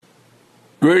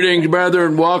Greetings,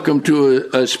 brethren. Welcome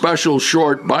to a special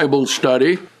short Bible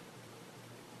study.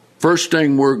 First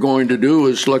thing we're going to do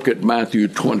is look at Matthew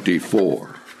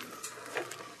 24.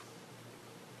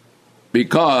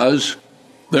 Because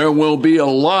there will be a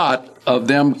lot of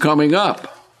them coming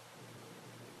up.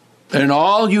 And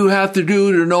all you have to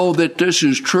do to know that this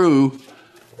is true,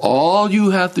 all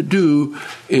you have to do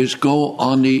is go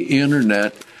on the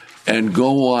internet and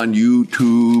go on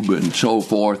YouTube and so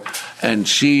forth and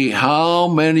see how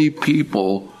many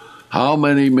people, how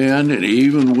many men and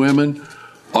even women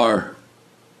are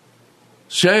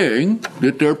saying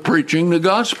that they're preaching the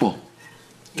gospel.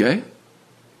 Okay?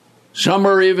 Some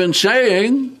are even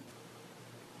saying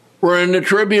we're in the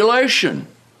tribulation.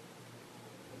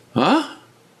 Huh?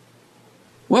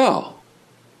 Well,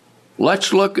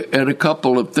 let's look at a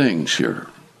couple of things here.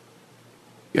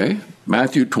 Okay?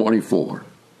 Matthew 24.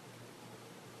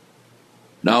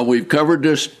 Now, we've covered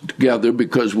this together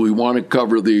because we want to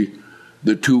cover the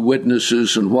two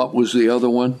witnesses and what was the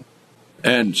other one?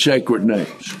 And sacred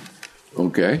names.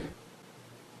 Okay?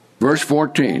 Verse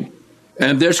 14.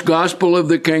 And this gospel of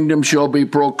the kingdom shall be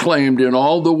proclaimed in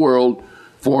all the world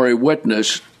for a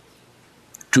witness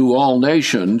to all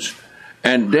nations,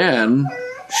 and then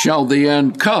shall the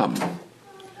end come.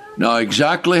 Now,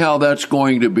 exactly how that's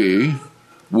going to be,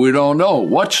 we don't know.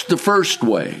 What's the first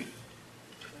way?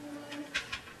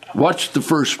 What's the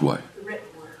first way?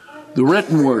 The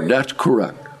written word, that's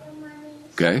correct.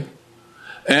 Okay?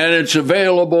 And it's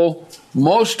available,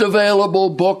 most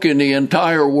available book in the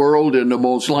entire world in the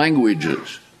most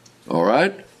languages. All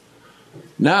right?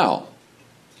 Now,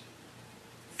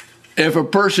 if a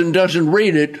person doesn't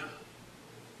read it,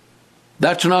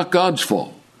 that's not God's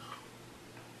fault.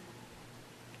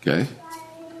 Okay?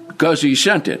 Because he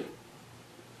sent it.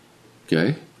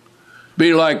 Okay?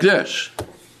 Be like this.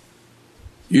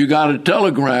 You got a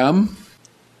telegram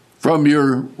from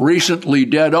your recently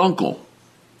dead uncle.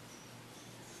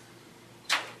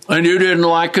 And you didn't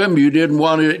like him, you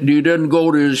didn't go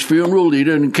to his funeral, you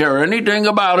didn't care anything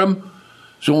about him.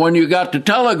 So when you got the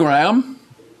telegram,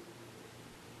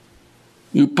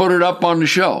 you put it up on the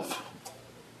shelf.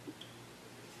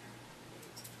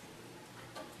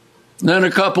 Then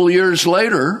a couple of years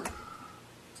later,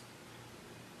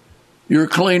 you're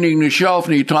cleaning the shelf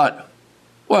and you thought,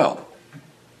 well,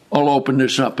 I'll open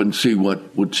this up and see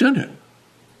what's in it.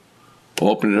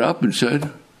 Opened it up and said,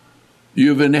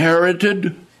 you've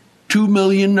inherited $2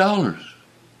 million.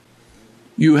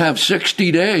 You have 60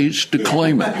 days to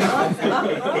claim it.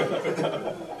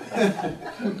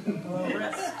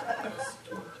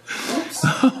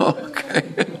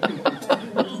 Okay.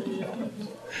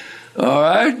 All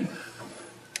right.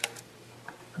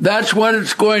 That's what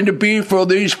it's going to be for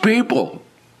these people.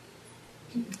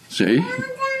 See?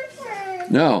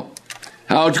 Now,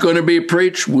 how it's going to be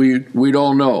preached, we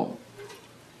don't know.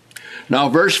 Now,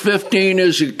 verse 15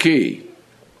 is a key.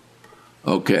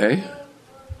 Okay?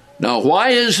 Now, why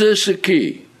is this a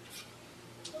key?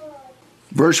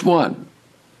 Verse 1.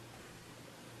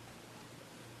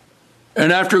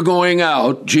 And after going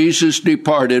out, Jesus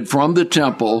departed from the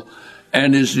temple,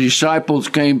 and his disciples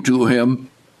came to him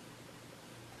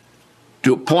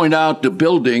to point out the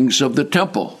buildings of the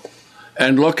temple.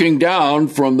 And looking down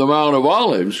from the Mount of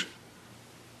Olives,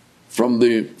 from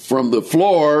the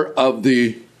floor of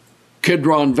the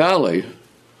Kidron Valley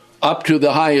up to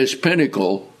the highest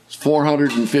pinnacle, it's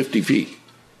 450 feet.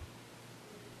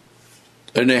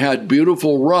 And they had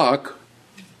beautiful rock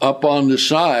up on the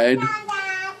side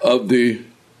of the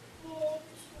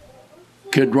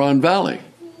Kidron Valley,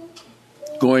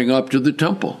 going up to the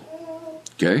temple.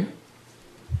 Okay?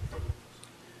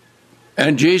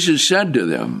 And Jesus said to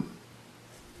them,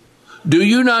 do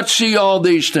you not see all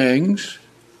these things?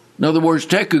 In other words,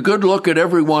 take a good look at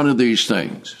every one of these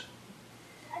things.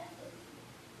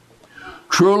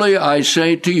 Truly I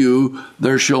say to you,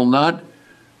 there shall not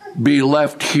be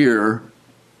left here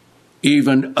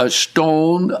even a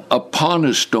stone upon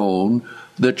a stone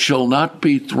that shall not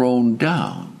be thrown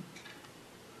down.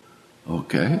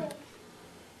 Okay?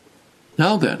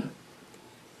 Now then,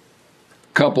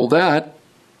 couple that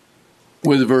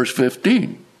with verse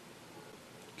 15.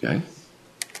 Okay?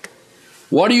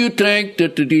 What do you think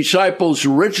that the disciples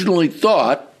originally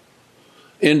thought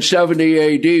in 70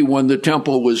 AD when the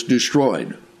temple was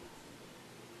destroyed?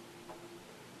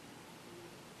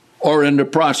 Or in the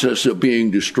process of being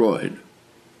destroyed?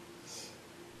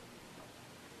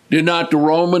 Did not the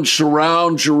Romans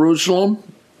surround Jerusalem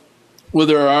with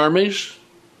their armies?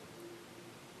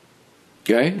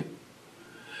 Okay?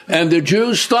 And the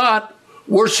Jews thought,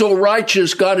 we're so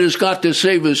righteous, God has got to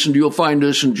save us, and you'll find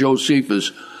this in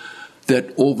Josephus,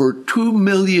 that over 2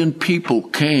 million people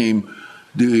came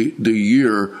the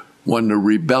year when the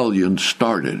rebellion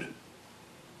started.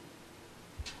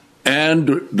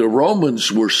 And the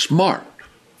Romans were smart.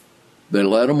 They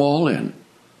let them all in.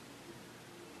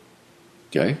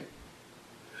 Okay?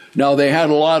 Now, they had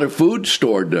a lot of food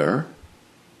stored there,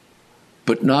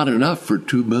 but not enough for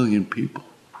 2 million people.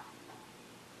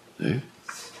 See?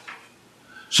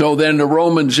 So then the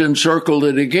Romans encircled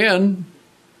it again,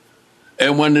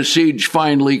 and when the siege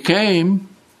finally came,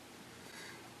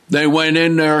 they went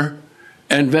in there,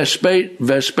 and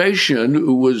Vespasian,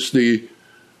 who was the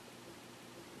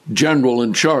general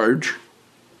in charge,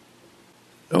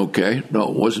 it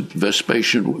wasn't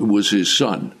Vespasian, it was his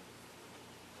son.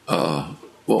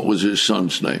 What was his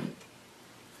son's name?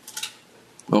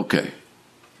 Okay.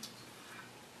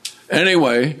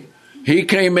 Anyway, he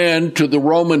came in to the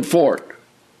Roman fort.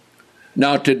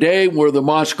 Now today, where the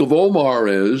Mosque of Omar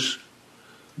is,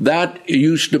 that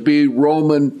used to be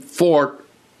Roman fort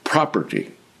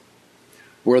property,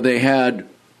 where they had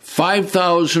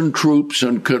 5,000 troops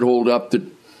and could hold up to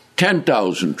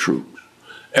 10,000 troops.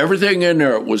 Everything in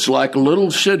there, it was like a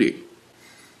little city.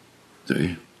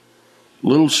 See?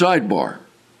 Little sidebar.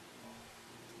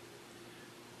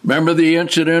 Remember the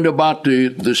incident about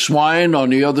the swine on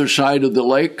the other side of the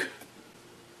lake?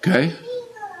 Okay?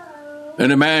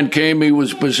 And a man came, he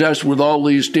was possessed with all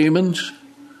these demons.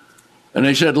 And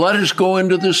they said, let us go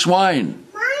into the swine.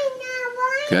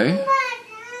 Okay?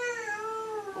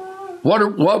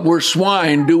 What were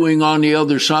swine doing on the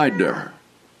other side there?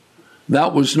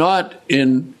 That was not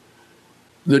in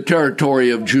the territory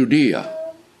of Judea.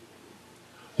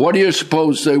 What do you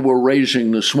suppose they were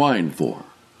raising the swine for?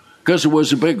 Because it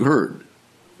was a big herd.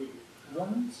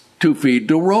 To feed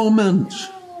the Romans.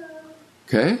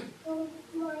 Okay?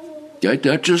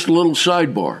 That's just a little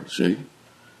sidebar, see?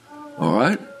 All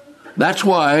right? That's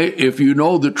why, if you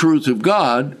know the truth of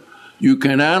God, you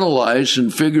can analyze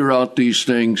and figure out these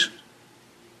things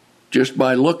just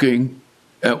by looking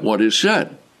at what is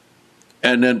said.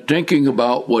 And then thinking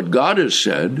about what God has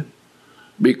said,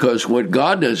 because what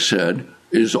God has said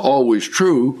is always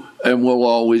true and will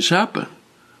always happen.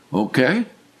 Okay?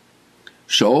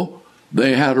 So,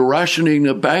 they had a rationing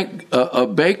of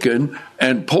bacon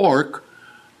and pork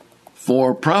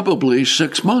for probably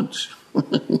 6 months.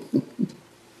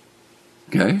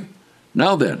 Okay?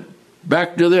 Now then,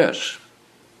 back to this.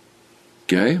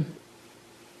 Okay?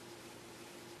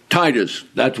 Titus,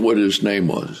 that's what his name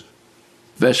was.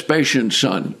 Vespasian's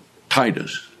son,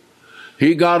 Titus.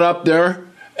 He got up there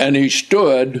and he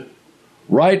stood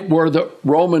right where the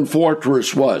Roman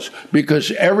fortress was,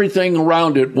 because everything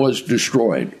around it was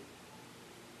destroyed.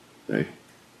 Okay?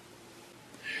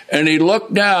 And he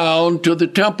looked down to the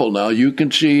temple. Now you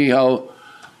can see how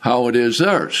it is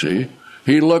there, see?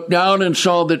 He looked down and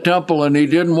saw the temple, and he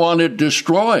didn't want it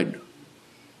destroyed.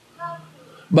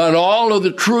 But all of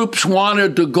the troops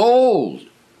wanted the gold,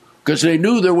 because they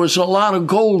knew there was a lot of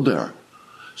gold there.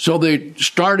 So they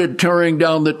started tearing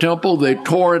down the temple. They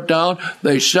tore it down.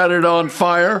 They set it on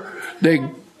fire. They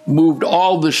moved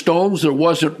all the stones. There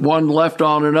wasn't one left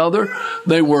on another.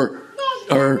 They were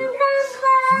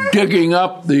digging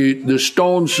up the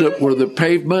stones that were the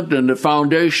pavement and the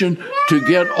foundation to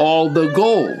get all the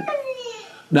gold.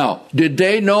 Now, did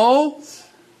they know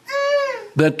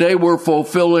that they were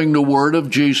fulfilling the word of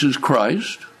Jesus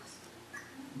Christ?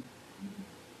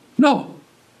 No.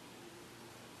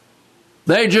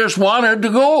 They just wanted the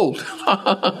gold.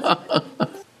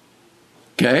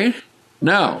 Okay?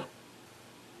 Now,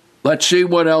 let's see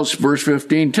what else verse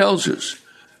 15 tells us.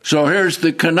 So here's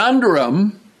the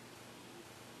conundrum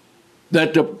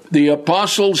that the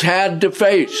apostles had to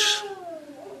face.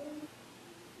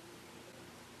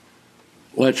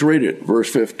 Let's read it, verse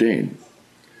 15.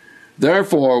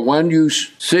 Therefore, when you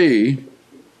see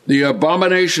the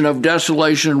abomination of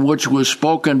desolation which was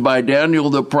spoken by Daniel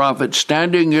the prophet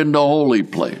standing in the holy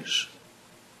place.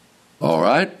 All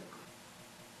right?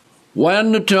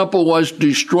 When the temple was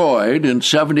destroyed in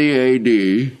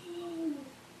 70 AD,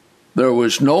 there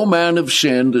was no man of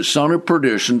sin, the son of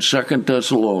perdition, 2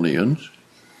 Thessalonians,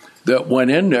 that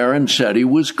went in there and said he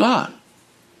was God.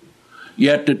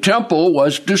 Yet the temple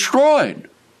was destroyed.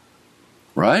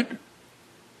 Right?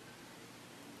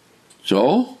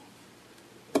 So,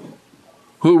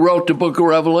 who wrote the book of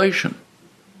Revelation?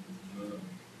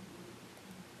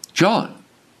 John.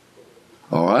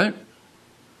 All right?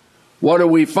 What do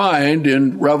we find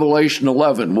in Revelation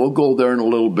 11? We'll go there in a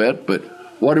little bit, but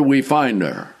what do we find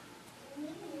there?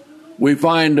 We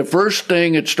find the first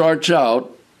thing, it starts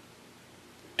out,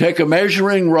 take a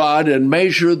measuring rod and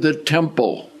measure the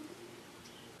temple.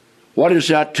 What does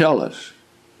that tell us?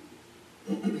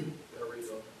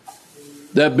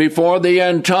 that before the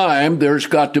end time, there's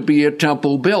got to be a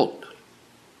temple built.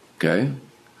 Okay?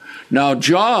 Now,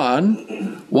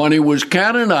 John, when he was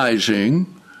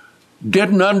canonizing,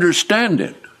 didn't understand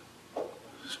it.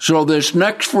 So this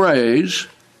next phrase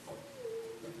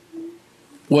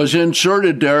was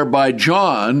inserted there by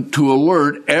John to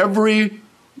alert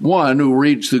everyone who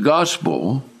reads the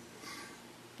gospel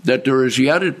that there is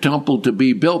yet a temple to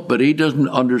be built, but he doesn't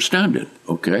understand it,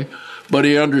 okay? But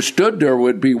he understood there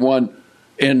would be one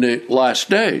in the last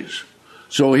days.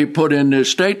 So he put in this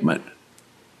statement.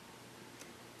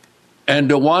 And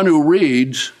the one who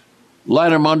reads,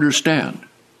 let him understand.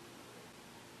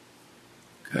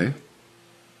 Okay?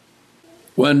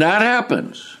 When that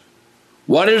happens,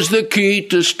 what is the key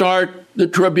to start the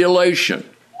tribulation?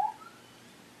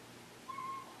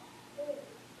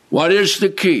 What is the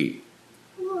key?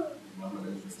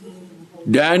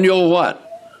 Daniel what?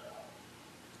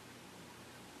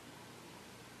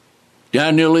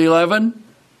 Daniel 11,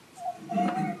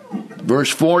 verse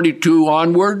 42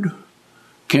 onward.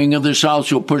 King of the south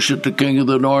shall push at the king of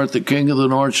the north. The king of the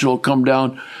north shall come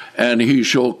down, and he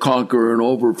shall conquer and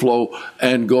overflow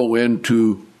and go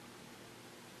into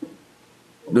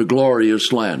the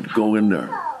glorious land. Go in there.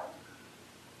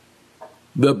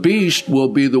 The beast will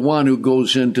be the one who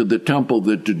goes into the temple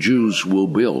that the Jews will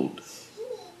build.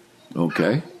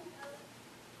 Okay?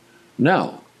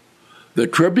 Now, the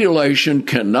tribulation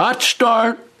cannot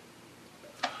start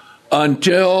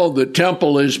until the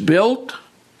temple is built.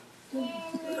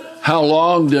 How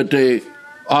long that they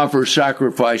offer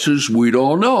sacrifices, we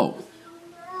don't know.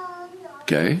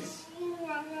 Okay?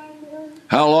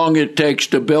 How long it takes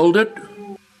to build it,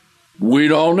 we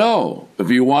don't know. If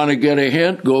you want to get a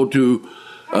hint, go to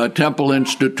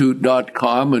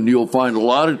templeinstitute.com and you'll find a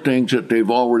lot of things that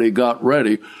they've already got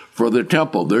ready for the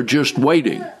temple. They're just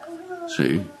waiting.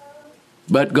 See?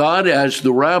 But God has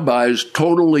the rabbis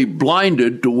totally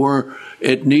blinded to where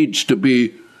it needs to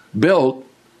be built,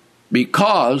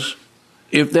 because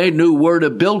if they knew where to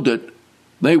build it,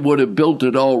 they would have built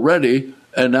it already,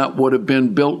 and that would have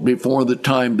been built before the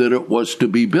time that it was to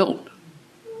be built.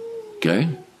 Okay?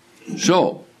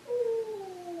 So,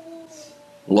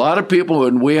 a lot of people,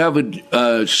 and we have a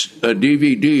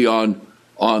DVD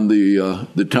on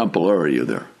the temple area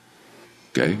there.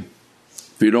 Okay?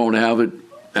 If you don't have it,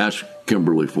 ask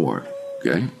Kimberly for it.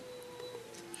 Okay?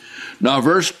 Now,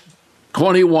 verse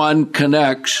 21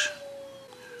 connects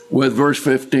with verse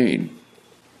 15.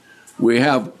 We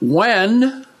have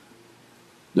when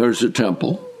there's a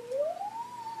temple,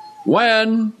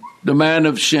 when the man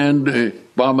of sin, the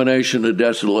abomination of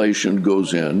desolation,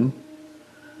 goes in,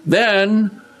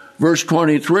 then, verse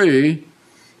 23,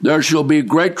 there shall be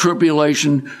great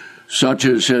tribulation, such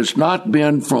as has not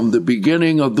been from the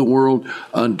beginning of the world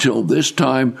until this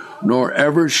time, nor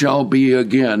ever shall be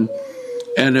again.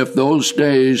 And if those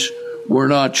days were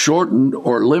not shortened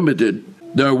or limited,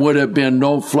 there would have been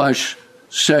no flesh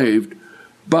saved.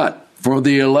 But for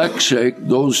the elect's sake,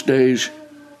 those days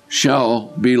shall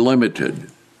be limited.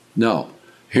 Now,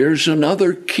 here's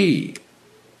another key.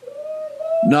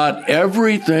 Not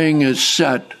everything is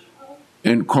set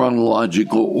in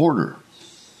chronological order.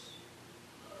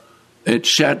 It's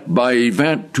set by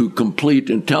event to complete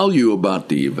and tell you about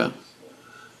the event.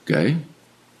 Okay?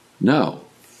 Now,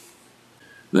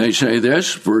 they say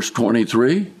this, verse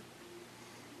 23.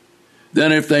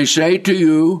 Then if they say to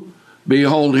you,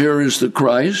 behold, here is the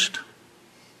Christ,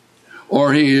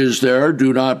 or he is there,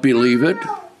 do not believe it.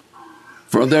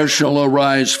 For there shall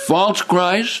arise false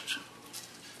Christ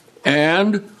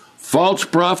and false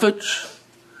prophets,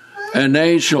 and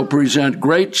they shall present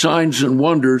great signs and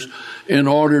wonders in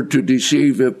order to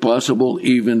deceive, if possible,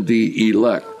 even the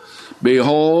elect.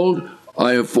 Behold,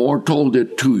 I have foretold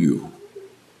it to you.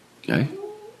 Okay?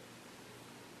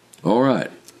 All right.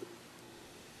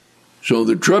 So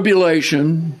the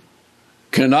tribulation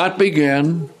cannot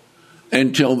begin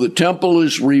until the temple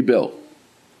is rebuilt.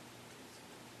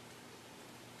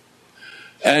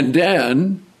 And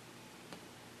then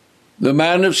the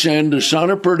man of sin, the son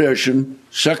of perdition,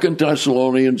 2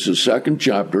 Thessalonians, the 2nd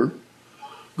chapter,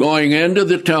 going into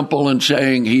the temple and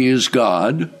saying he is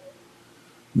God,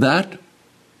 that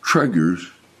triggers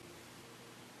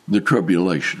the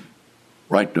tribulation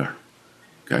right there.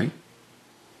 Okay?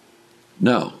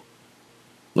 Now,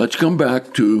 let's come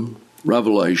back to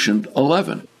Revelation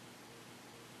 11.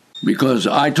 Because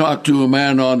I talked to a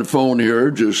man on the phone here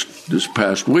just this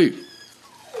past week.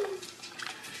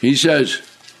 He says,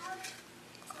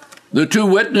 the two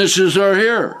witnesses are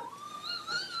here.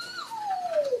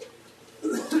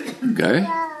 Okay?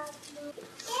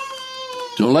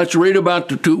 So let's read about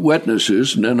the two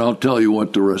witnesses, and then I'll tell you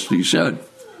what the rest he said.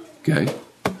 Okay?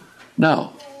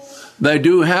 Now, they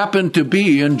do happen to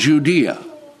be in Judea.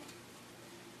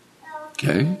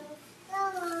 Okay?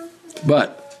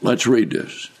 But let's read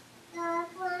this.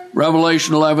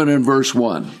 Revelation 11 and verse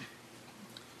 1.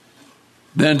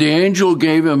 Then the angel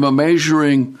gave him a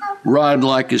measuring rod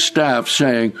like a staff,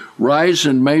 saying, "Rise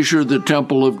and measure the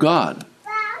temple of God."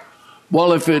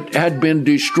 Well, if it had been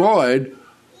destroyed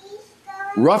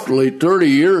roughly 30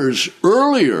 years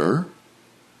earlier,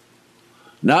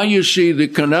 now you see the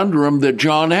conundrum that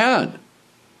John had.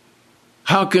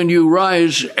 How can you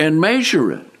rise and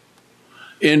measure it?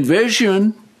 In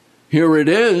vision, here it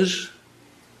is,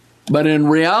 but in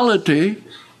reality,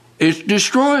 it's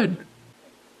destroyed.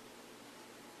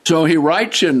 So he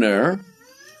writes in there,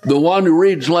 the one who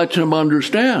reads lets him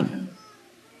understand.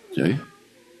 See?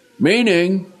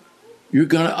 Meaning, you're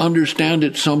going to understand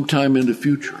it sometime in the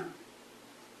future.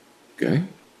 Okay?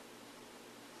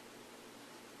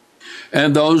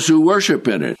 And those who worship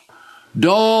in it.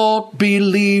 Don't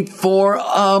believe for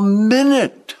a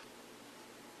minute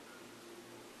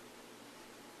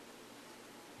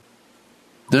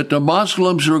that the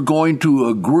Muslims are going to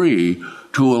agree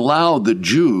to allow the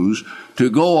Jews to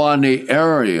go on the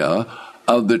area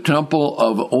of the Temple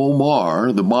of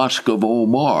Omar, the Mosque of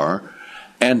Omar,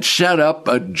 and set up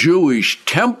a Jewish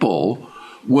temple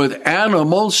with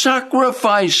animal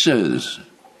sacrifices.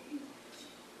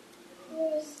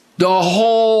 The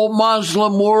whole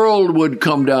Muslim world would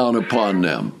come down upon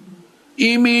them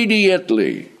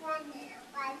immediately.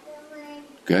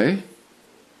 Okay?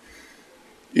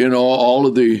 You know, all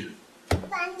of the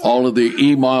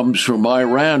imams from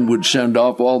Iran would send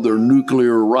off all their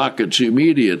nuclear rockets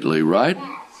immediately, right?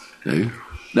 Okay?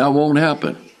 That won't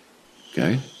happen.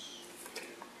 Okay?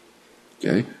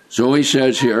 Okay? So he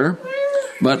says here,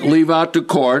 but leave out the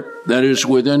court that is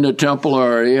within the temple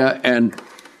area and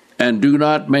do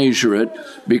not measure it,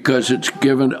 because it's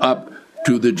given up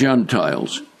to the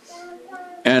Gentiles,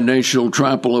 and they shall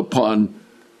trample upon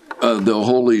the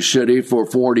holy city for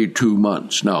 42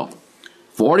 months. Now,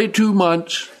 42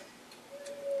 months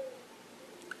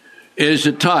is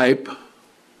a type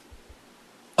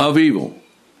of evil.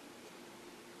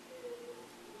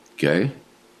 Okay?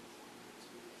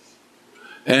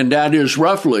 And that is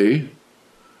roughly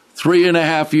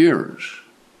 3.5 years.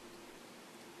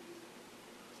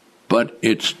 But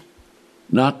it's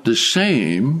not the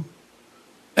same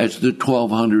as the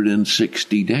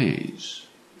 1,260 days.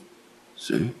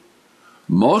 See?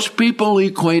 Most people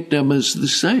equate them as the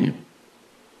same.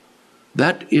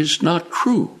 That is not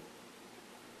true.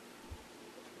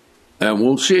 And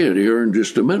we'll see it here in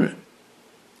just a minute.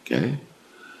 Okay?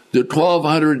 The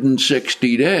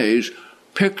 1,260 days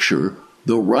picture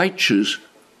the righteous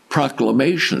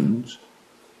proclamations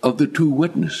of the two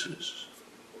witnesses.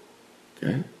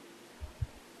 Okay?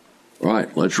 All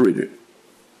right, let's read it.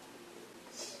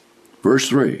 Verse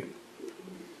 3.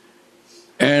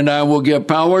 And I will give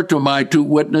power to my two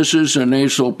witnesses, and they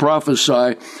shall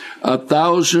prophesy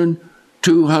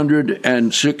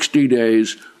 1,260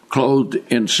 days clothed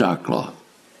in sackcloth.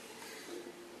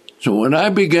 So when I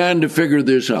began to figure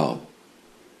this out,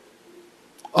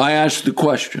 I asked the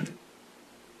question,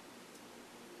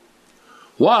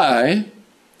 why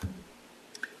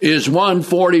is one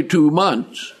 42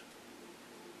 months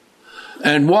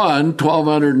and one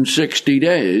 1,260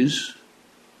 days,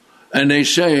 and they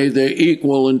say they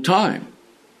equal in time?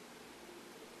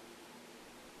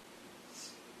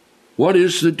 What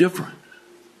is the difference?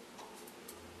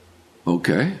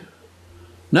 Okay.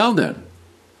 Now then,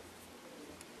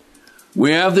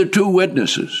 we have the two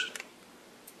witnesses.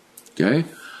 Okay.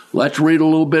 Let's read a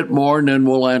little bit more and then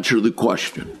we'll answer the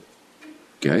question.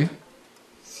 Okay.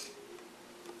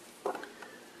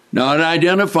 Now it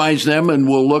identifies them, and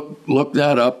we'll look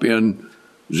that up in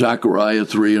Zechariah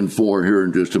 3 and 4 here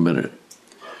in just a minute.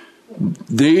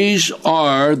 These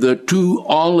are the two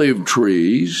olive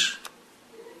trees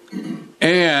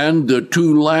and the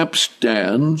two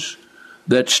lampstands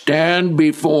that stand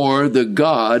before the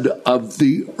God of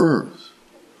the earth.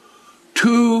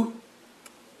 Two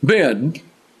men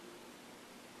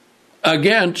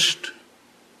against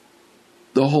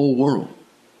the whole world.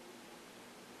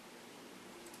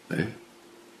 Okay.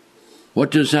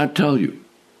 What does that tell you?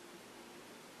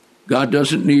 God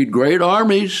doesn't need great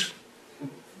armies.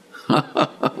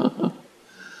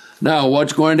 Now,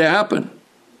 what's going to happen?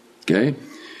 Okay.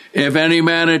 If any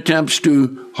man attempts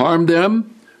to harm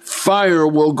them, fire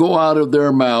will go out of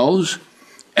their mouths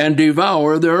and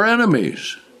devour their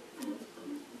enemies.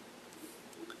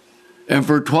 And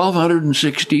for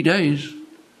 1,260 days,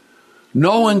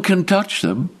 no one can touch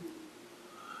them.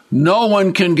 No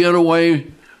one can get away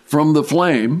from the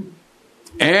flame.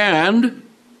 And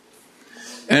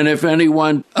And if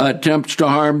anyone attempts to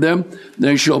harm them,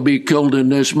 they shall be killed in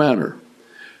this manner.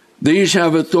 These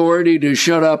have authority to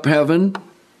shut up heaven,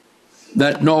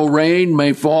 that no rain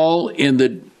may fall in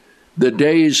the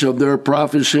days of their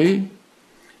prophecy.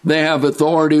 They have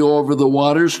authority over the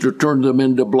waters to turn them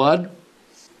into blood,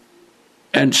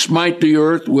 and smite the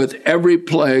earth with every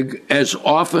plague as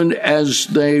often as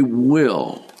they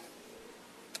will.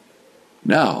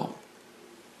 Now,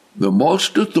 the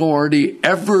most authority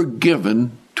ever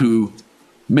given to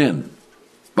men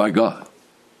by God.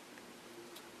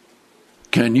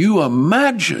 Can you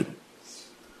imagine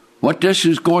what this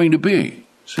is going to be?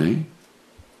 See?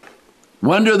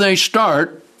 When do they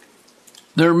start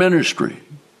their ministry?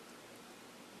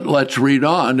 Let's read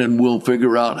on and we'll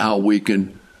figure out how we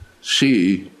can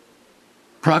see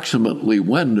approximately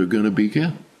when they're going to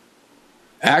begin.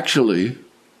 Actually,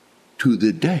 to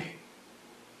the day.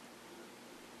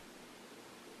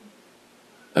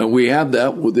 And we have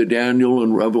that with the Daniel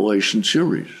and Revelation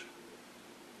series.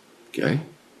 Okay?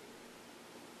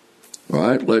 All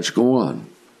right, let's go on.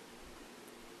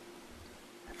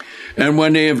 And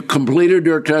when they have completed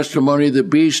their testimony, the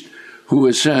beast who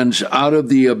ascends out of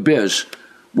the abyss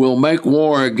will make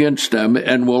war against them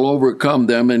and will overcome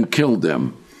them and kill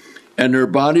them. And their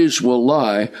bodies will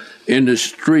lie in the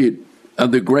street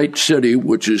of the great city,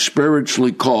 which is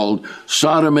spiritually called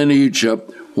Sodom and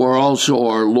Egypt, where also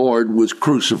our Lord was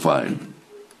crucified.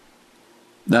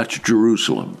 That's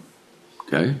Jerusalem.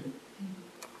 Okay?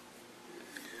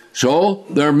 So,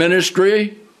 their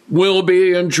ministry will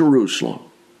be in Jerusalem.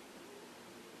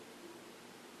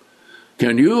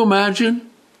 Can you imagine?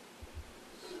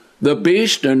 The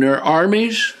beast and their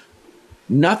armies,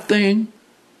 nothing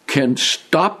can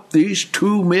stop these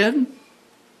two men?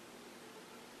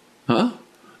 Huh?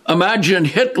 Imagine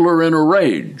Hitler in a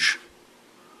rage.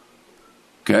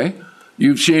 Okay?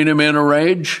 You've seen him in a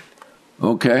rage?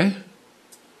 Okay?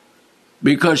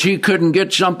 Because he couldn't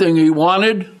get something he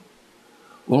wanted?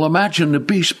 Well, imagine the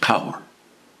beast power.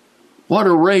 What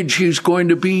a rage he's going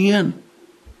to be in.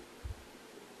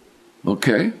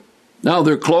 Okay? Now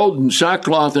they're clothed in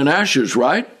sackcloth and ashes,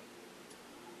 right?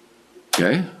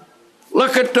 Okay?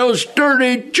 Look at those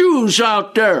dirty Jews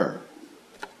out there.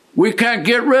 We can't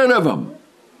get rid of them.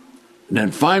 And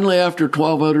then finally, after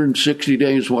 1,260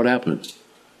 days, what happens?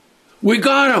 We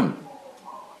got them.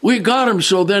 We got them.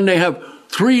 So then they have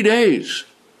 3 days,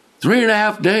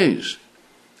 3.5 days.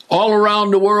 All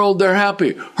around the world, they're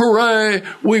happy. Hooray,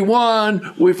 we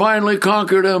won. We finally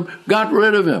conquered him, got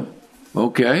rid of him.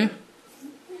 Okay?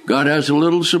 God has a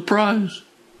little surprise.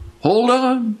 Hold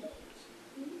on.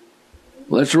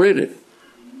 Let's read it.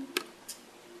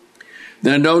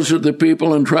 Then those of the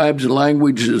people and tribes and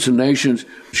languages and nations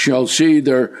shall see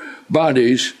their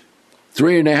bodies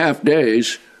 3.5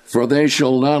 days, for they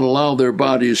shall not allow their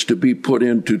bodies to be put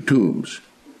into tombs.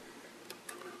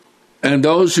 And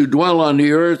those who dwell on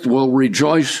the earth will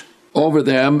rejoice over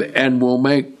them and will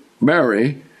make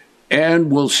merry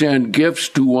and will send gifts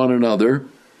to one another,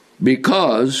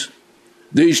 because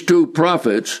these two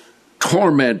prophets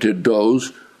tormented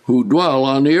those who dwell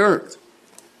on the earth.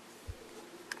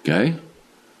 Okay?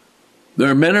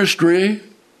 Their ministry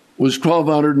was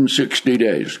 1,260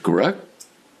 days, correct?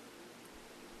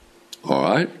 All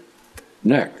right.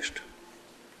 Next.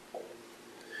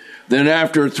 Then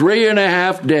after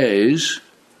 3.5 days,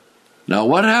 now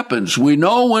what happens? We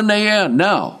know when they end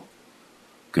now.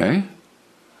 Okay?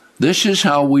 This is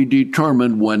how we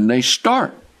determine when they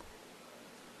start.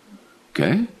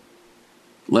 Okay?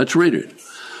 Let's read it.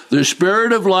 The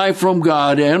Spirit of life from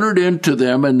God entered into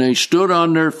them, and they stood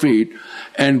on their feet,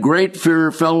 and great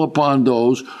fear fell upon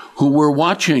those who were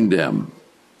watching them.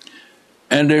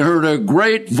 And they heard a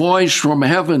great voice from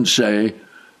heaven say,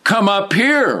 "Come up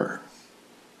here."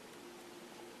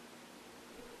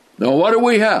 Now what do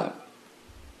we have?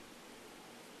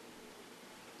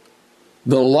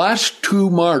 The last two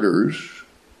martyrs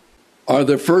are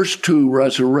the first two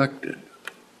resurrected.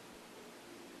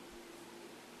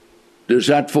 Does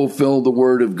that fulfill the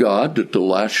word of God that the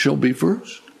last shall be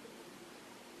first?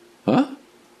 Huh?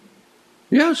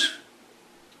 Yes.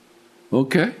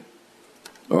 Okay.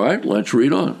 All right, let's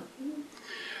read on.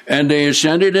 And they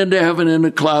ascended into heaven in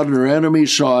a cloud, and their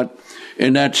enemies saw it.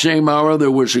 In that same hour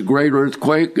there was a great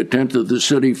earthquake. A tenth of the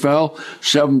city fell.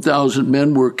 7,000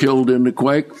 men were killed in the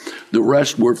quake. The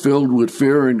rest were filled with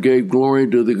fear and gave glory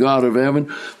to the God of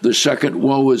heaven. The second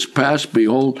woe is past.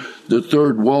 Behold, the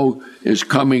third woe is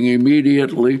coming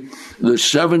immediately. The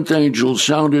seventh angel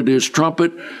sounded his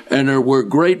trumpet, and there were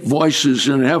great voices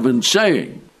in heaven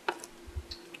saying,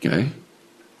 okay,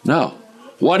 now,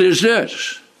 what is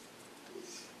this?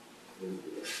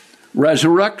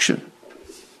 Resurrection.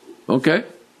 Okay?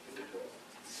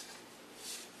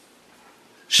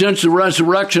 since the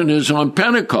resurrection is on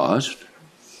Pentecost,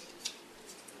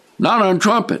 not on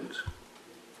trumpets.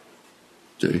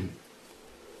 See?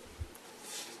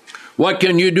 What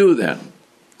can you do then?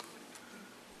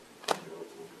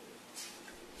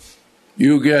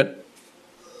 You get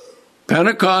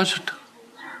Pentecost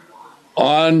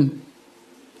on,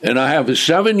 and I have a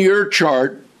 7-year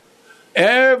chart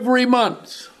every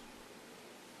month.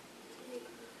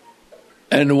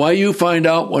 And the way you find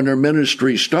out when their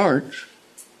ministry starts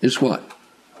is what?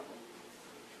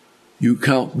 You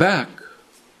count back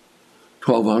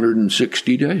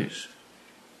 1,260 days,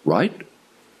 right?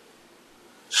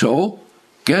 So,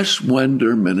 guess when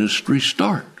their ministry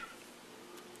starts?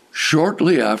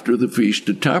 Shortly after the Feast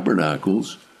of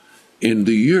Tabernacles, in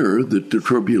the year that the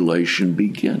tribulation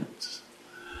begins.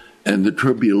 And the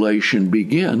tribulation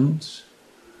begins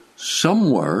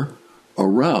somewhere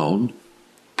around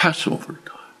Passover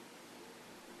time.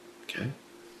 Okay?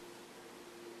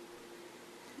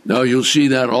 Now you'll see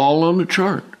that all on the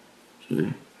chart.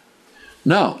 See?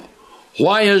 Now,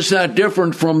 why is that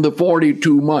different from the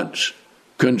 42 months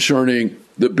concerning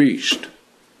the beast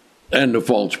and the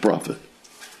false prophet?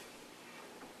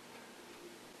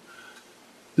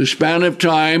 The span of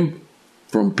time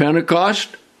from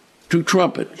Pentecost to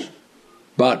trumpets,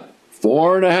 about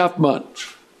 4.5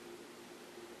 months.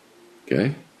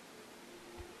 Okay?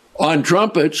 On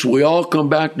trumpets, we all come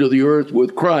back to the earth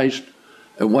with Christ,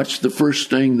 and what's the first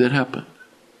thing that happened?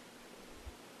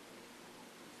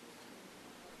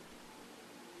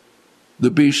 The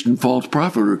beast and false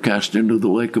prophet are cast into the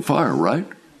lake of fire, right?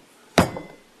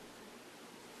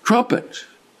 Trumpets.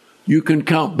 You can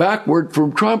count backward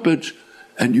from trumpets,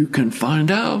 and you can find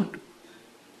out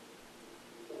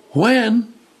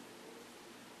when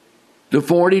the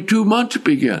 42 months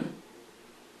begin.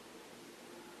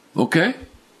 Okay?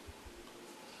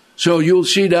 So you'll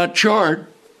see that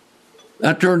chart.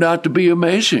 That turned out to be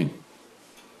amazing.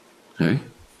 Okay?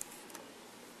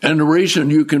 And the reason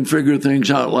you can figure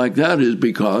things out like that is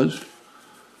because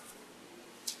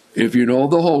if you know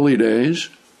the holy days,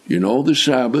 you know the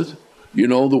Sabbath, you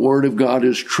know the Word of God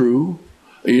is true,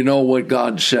 you know what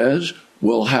God says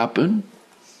will happen,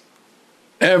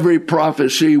 every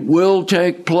prophecy will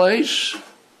take place,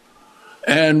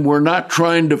 and we're not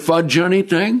trying to fudge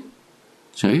anything.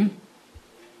 See?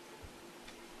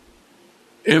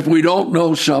 If we don't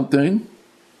know something,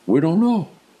 we don't know,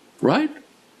 right?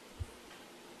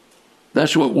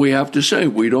 That's what we have to say.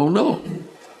 We don't know.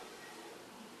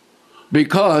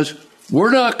 Because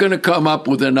we're not going to come up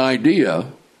with an idea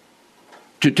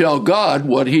to tell God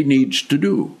what he needs to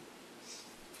do.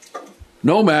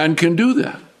 No man can do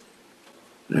that.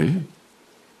 See?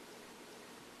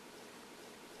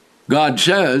 God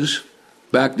says,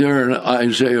 back there in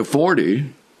Isaiah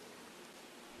 40,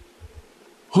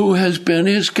 who has been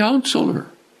his counselor?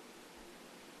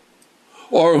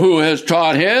 Or who has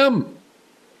taught him?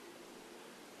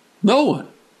 No one.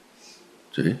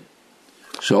 See?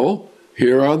 So,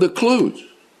 here are the clues.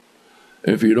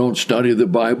 If you don't study the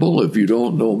Bible, if you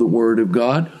don't know the Word of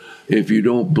God, if you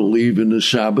don't believe in the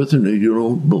Sabbath, and you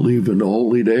don't believe in the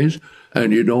holy days,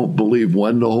 and you don't believe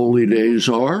when the holy days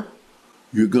are,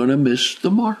 you're going to miss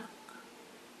the mark.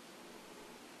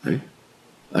 See?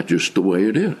 That's just the way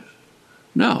it is.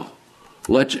 Now,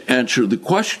 let's answer the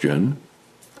question,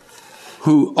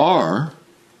 who are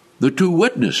the two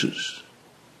witnesses?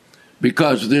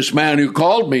 Because this man who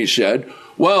called me said,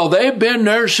 well, they've been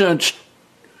there since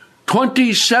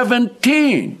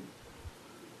 2017.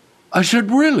 I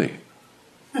said, really?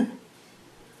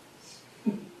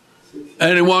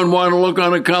 Anyone want to look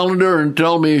on a calendar and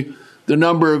tell me the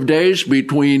number of days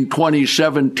between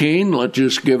 2017, let's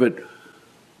just give it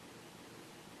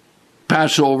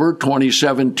Passover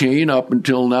 2017 up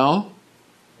until now?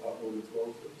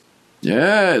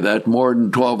 Yeah, that's more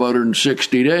than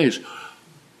 1,260 days.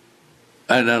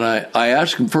 And then I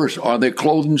asked him first, are they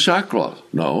clothed in sackcloth?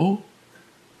 No.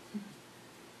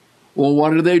 Well,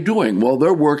 what are they doing? Well,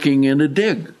 they're working in a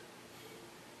dig.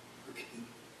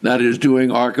 That is doing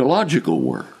archaeological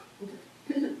work.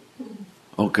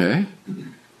 Okay.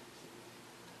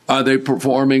 Are they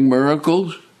performing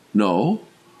miracles? No.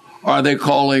 Are they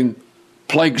calling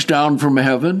plagues down from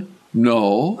heaven?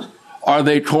 No. Are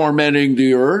they tormenting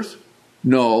the earth?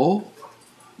 No.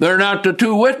 They're not the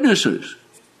two witnesses.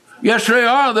 Yes, they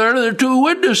are. They're the two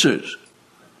witnesses.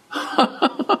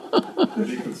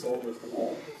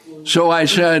 So I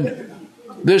said,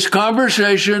 this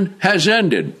conversation has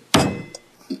ended.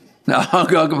 Now I'll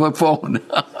go to my phone.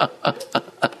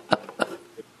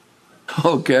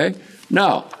 Okay.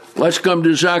 Now, let's come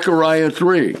to Zechariah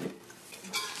 3.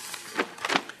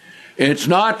 It's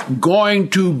not going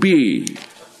to be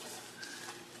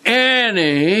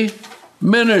any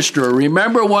minister.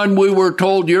 Remember when we were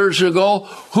told years ago,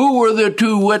 who were the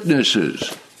two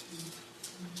witnesses?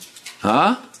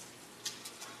 Huh?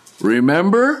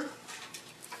 Remember?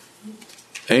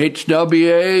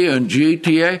 HWA and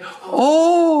GTA?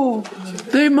 Oh,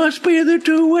 they must be the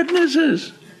two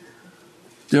witnesses.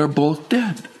 They're both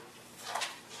dead.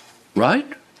 Right?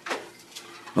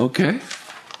 Okay.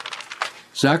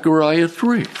 Zechariah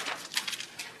 3.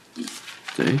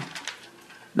 See?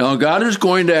 Now God is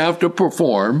going to have to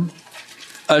perform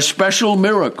a special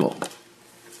miracle.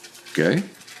 Okay?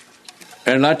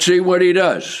 And let's see what he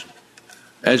does.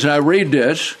 As I read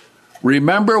this,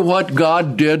 remember what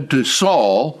God did to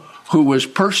Saul, who was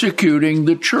persecuting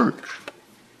the church.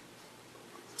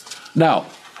 Now,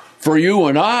 for you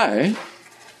and I,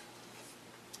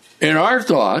 in our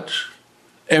thoughts,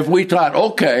 if we thought,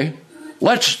 okay,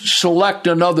 let's select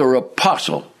another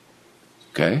apostle,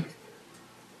 okay?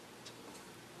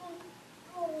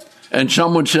 And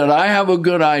someone said, I have a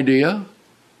good idea.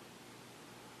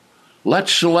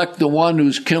 Let's select the one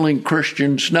who's killing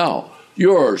Christians now.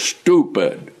 You're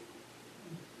stupid.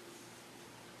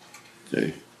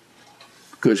 See?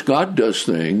 Because God does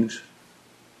things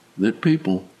that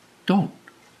people don't.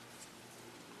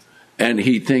 And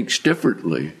he thinks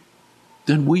differently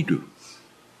than we do.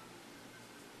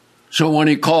 So when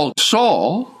he called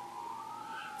Saul,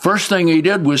 first thing he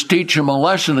did was teach him a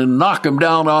lesson and knock him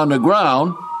down on the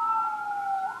ground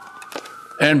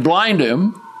and blind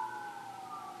him.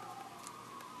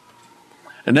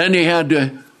 And then he had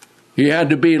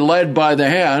to be led by the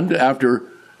hand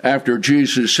after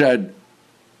Jesus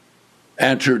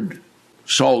answered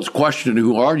Saul's question,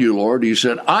 who are you, Lord? He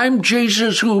said, I'm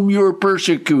Jesus whom you're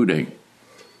persecuting.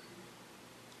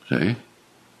 See?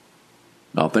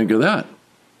 Now think of that.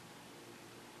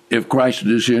 If Christ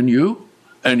is in you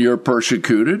and you're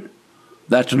persecuted,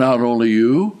 that's not only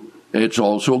you, it's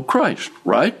also Christ,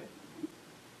 right?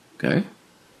 Okay.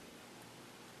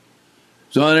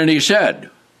 So then he said,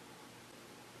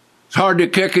 it's hard to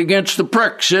kick against the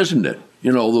pricks, isn't it?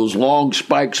 You know, those long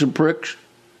spikes and pricks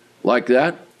like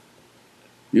that.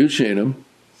 You've seen them.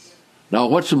 Now,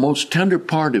 what's the most tender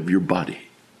part of your body?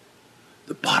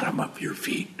 The bottom of your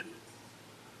feet.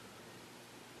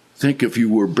 Think if you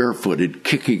were barefooted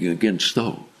kicking against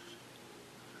those.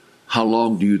 How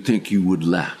long do you think you would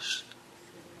last?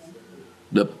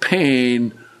 The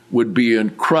pain would be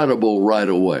incredible right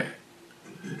away.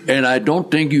 And I don't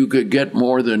think you could get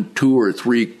more than 2 or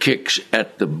 3 kicks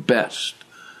at the best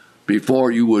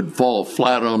before you would fall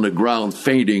flat on the ground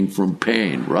fainting from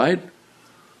pain, right?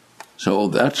 So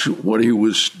that's what he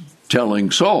was telling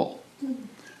Saul.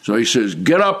 So he says,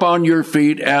 get up on your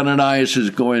feet. Ananias is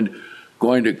going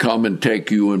to come and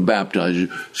take you and baptize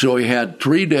you. So he had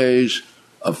 3 days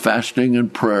of fasting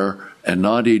and prayer and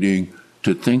not eating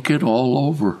to think it all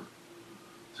over.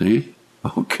 See?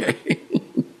 Okay.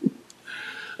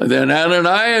 And then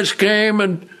Ananias came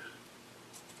and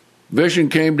vision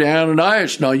came to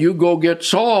Ananias. Now you go get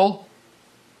Saul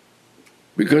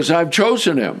because I've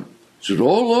chosen him. He said,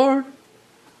 oh Lord,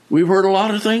 we've heard a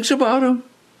lot of things about him.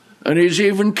 And he's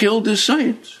even killed his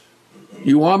saints.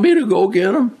 You want me to go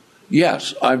get him?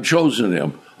 Yes, I've chosen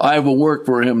him. I have a work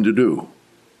for him to do.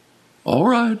 All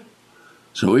right.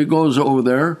 So he goes over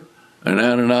there, and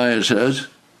Ananias says,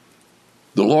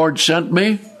 the Lord sent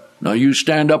me. Now you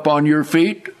stand up on your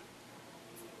feet.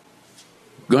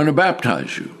 Going to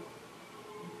baptize you.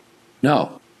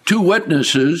 Now, 2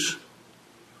 witnesses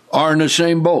are in the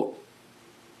same boat.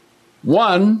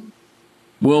 One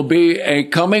will be a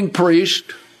coming priest,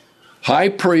 high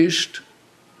priest,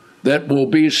 that will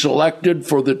be selected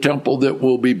for the temple that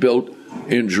will be built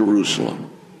in Jerusalem.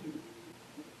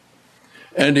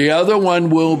 And the other one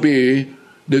will be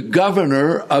the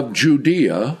governor of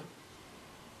Judea.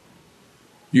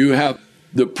 You have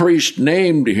the priest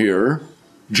named here,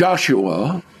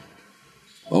 Joshua,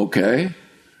 okay,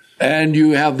 and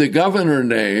you have the governor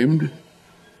named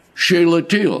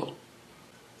Shealtiel.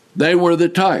 They were the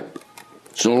type.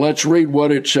 So let's read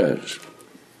what it says.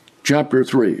 Chapter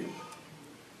 3.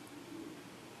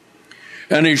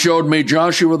 And he showed me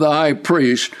Joshua the high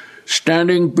priest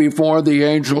standing before the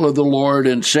angel of the Lord,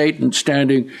 and Satan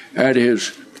standing at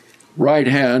his right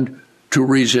hand to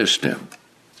resist him.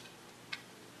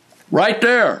 Right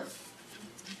there.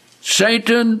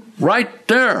 Satan right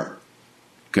there.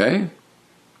 Okay?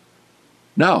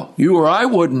 Now, you or I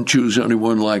wouldn't choose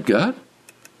anyone like that.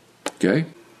 Okay?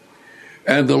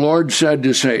 And the Lord said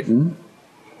to Satan,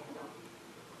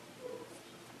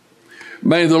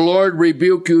 may the Lord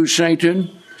rebuke you,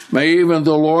 Satan. May even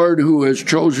the Lord who has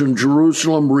chosen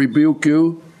Jerusalem rebuke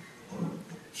you.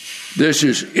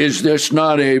 Is this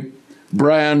not a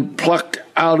brand plucked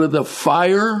out of the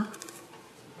fire?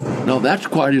 Now that's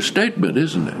quite a statement,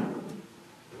 isn't it?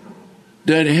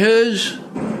 That his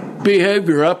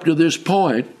behavior up to this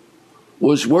point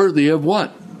was worthy of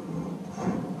what?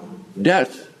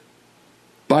 Death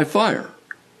by fire.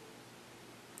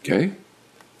 Okay?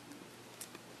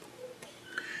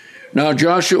 Now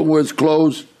Joshua was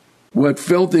clothed with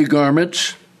filthy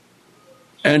garments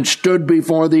and stood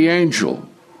before the angel.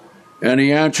 And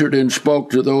he answered and spoke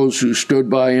to those who stood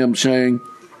by him, saying,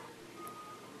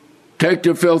 "Take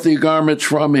the filthy garments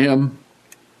from him."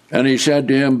 And he said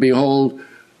to him, "Behold,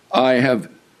 I have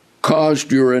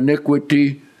caused your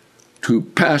iniquity to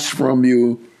pass from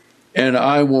you, and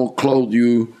I will clothe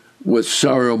you with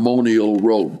ceremonial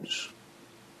robes."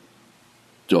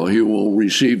 So he will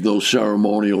receive those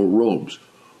ceremonial robes.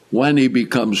 When he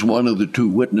becomes one of the two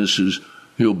witnesses,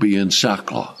 he'll be in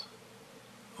sackcloth.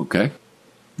 Okay?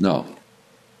 No.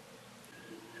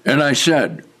 And I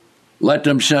said, "Let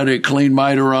them set a clean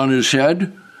mitre on his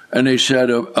head." And they set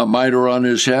a mitre on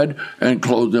his head and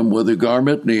clothed him with a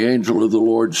garment. And the angel of the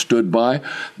Lord stood by.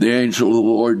 The angel of the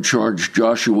Lord charged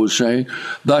Joshua, saying,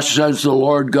 "Thus says the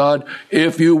Lord God,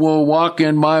 if you will walk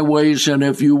in my ways and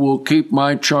if you will keep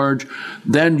my charge,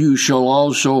 then you shall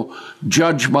also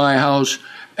judge my house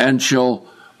and shall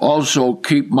also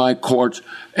keep my courts,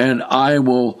 and I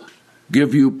will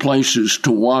give you places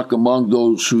to walk among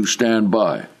those who stand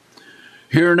by.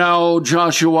 Hear now, O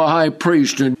Joshua, high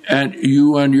priest, and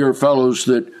you and your fellows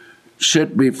that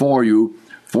sit before you,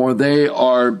 for they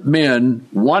are men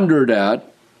wondered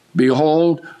at.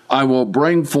 Behold, I will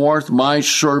bring forth my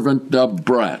servant the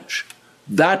branch."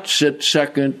 That's its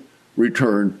second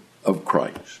return of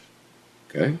Christ.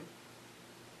 Okay?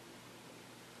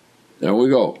 There we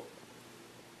go.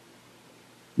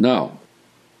 Now,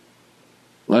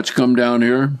 let's come down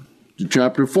here to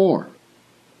chapter 4.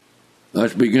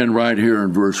 Let's begin right here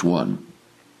in verse 1,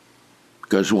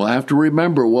 because we'll have to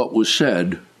remember what was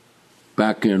said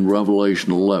back in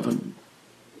Revelation 11.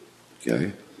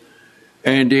 Okay?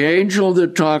 "And the angel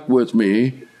that talked with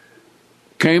me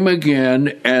came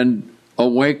again and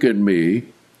awakened me,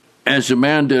 as a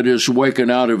man that is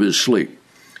awakened out of his sleep.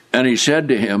 And he said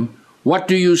to him, 'What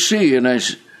do you see?' And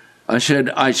I said,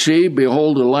 'I see,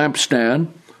 behold, a lampstand,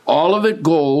 all of it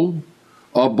gold,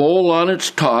 a bowl on its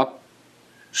top,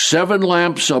 7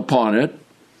 lamps upon it,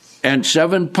 and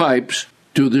 7 pipes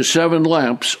to the 7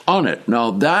 lamps on it.'"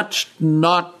 Now that's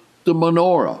not the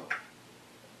menorah.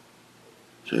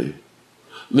 See?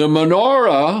 The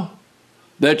menorah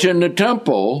that's in the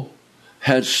temple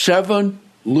has 7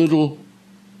 little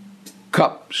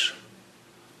cups,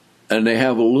 and they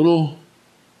have a little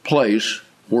place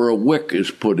where a wick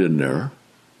is put in there,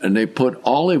 and they put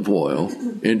olive oil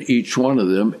in each one of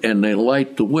them, and they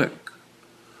light the wick.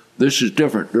 This is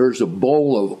different. There's a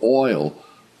bowl of oil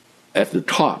at the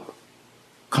top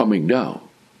coming down.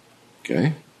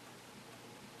 Okay?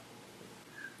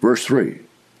 Verse 3.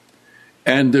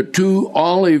 "And the 2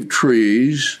 olive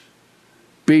trees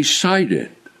beside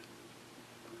it."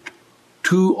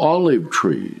 2 olive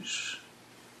trees.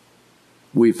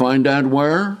 We find that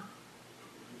where?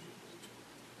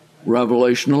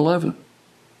 Revelation 11.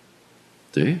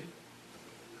 See?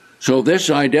 So this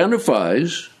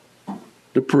identifies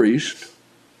the priest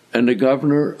and the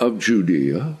governor of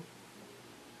Judea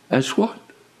as what?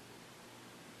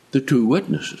 The 2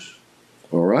 witnesses.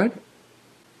 All right?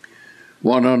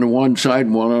 One on the one side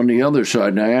and one on the other side.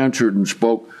 And I answered and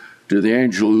spoke to the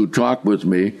angel who talked with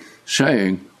me,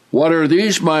 saying, "What are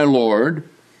these, my Lord?"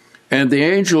 And the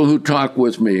angel who talked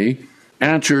with me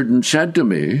answered and said to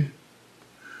me,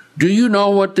 "Do you know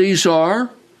what these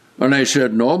are?" And I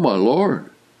said, "No, my Lord."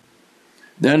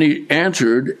 Then he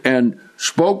answered and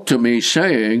spoke to me,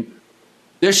 saying,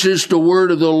 "This is the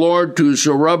word of the Lord to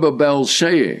Zerubbabel,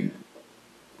 saying,"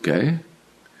 okay,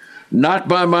 "Not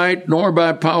by might nor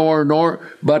by power,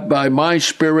 but by my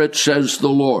spirit, says the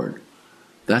Lord."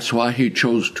 That's why he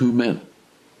chose 2 men.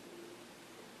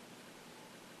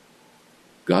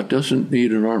 God doesn't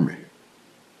need an army.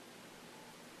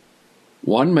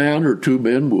 1 man or 2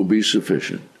 men will be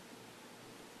sufficient.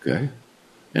 Okay?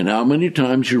 And how many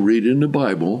times you read in the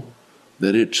Bible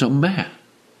that it's a man,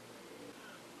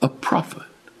 a prophet,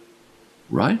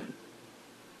 right?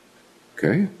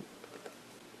 Okay?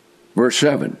 Verse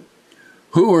 7.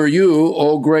 "Who are you,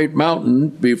 O great mountain,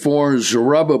 before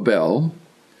Zerubbabel?"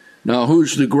 Now,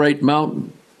 who's the great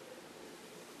mountain?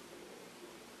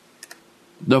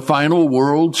 The final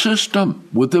world system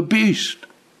with the beast.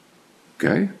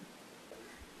 Okay?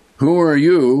 "Who are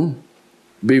you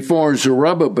before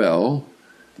Zerubbabel?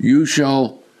 You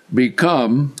shall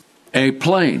become a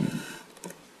plain.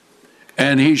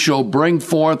 and he shall bring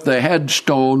forth the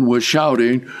headstone with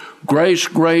shouting, grace,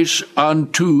 grace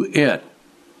unto it,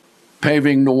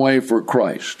 paving the way for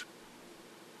Christ.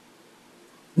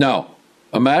 Now,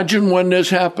 imagine when this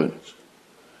happens.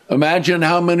 Imagine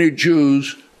how many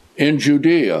Jews in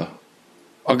Judea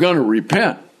are going to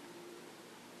repent.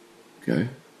 Okay?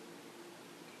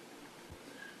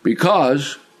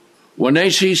 Because when they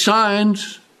see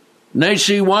signs, and they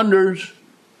see wonders,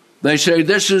 they say,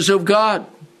 this is of God.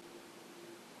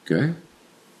 Okay?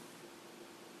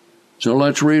 So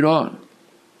let's read on.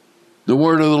 The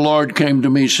word of the Lord came to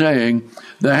me, saying,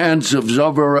 the hands of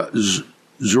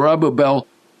Zerubbabel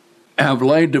have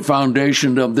laid the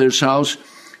foundation of this house.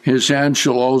 His hand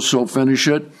shall also finish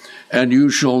it, and you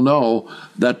shall know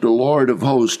that the Lord of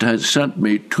hosts has sent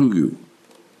me to you.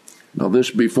 Now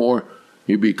this before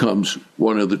he becomes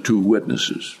one of the two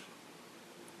witnesses.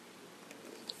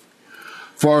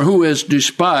 For who has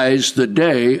despised the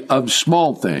day of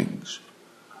small things?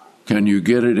 Can you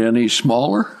get it any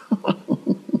smaller?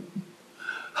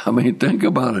 I mean, think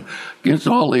about it. Against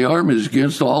all the armies,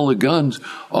 against all the guns,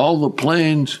 all the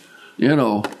planes, you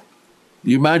know.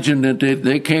 You imagine that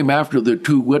they came after the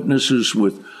two witnesses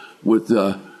with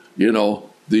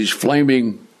these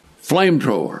flaming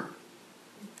flamethrower.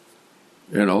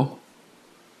 You know.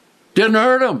 Didn't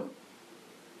hurt them.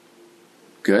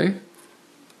 Okay?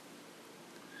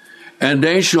 And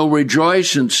they shall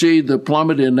rejoice and see the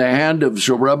plummet in the hand of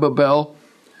Zerubbabel.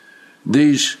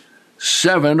 These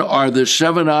 7 are the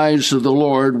 7 eyes of the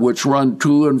Lord, which run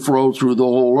to and fro through the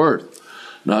whole earth.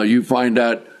 Now you find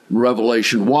that in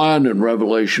Revelation 1 and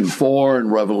Revelation 4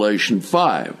 and Revelation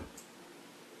 5.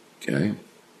 Okay?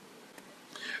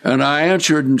 And I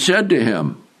answered and said to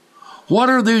him, what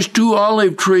are these 2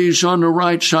 olive trees on the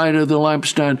right side of the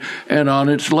lampstand and on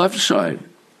its left side?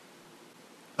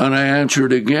 And I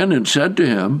answered again and said to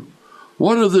him,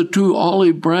 what are the 2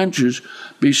 olive branches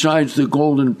besides the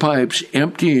golden pipes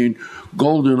emptying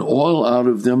golden oil out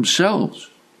of themselves?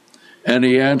 And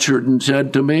he answered and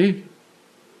said to me,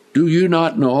 do you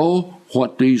not know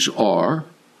what these are?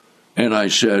 And I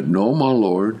said, no, my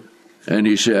Lord. And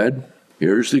he said,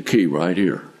 here's the key right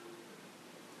here.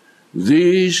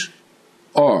 These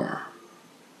are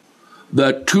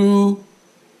the 2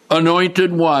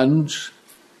 anointed ones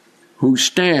who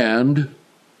stand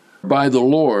by the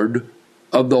Lord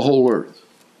of the whole earth.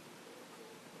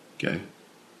 Okay.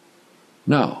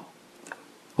 Now,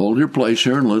 hold your place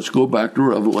here and let's go back to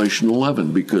Revelation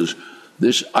 11, because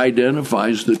this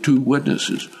identifies the 2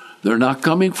 witnesses. They're not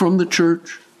coming from the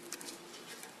church.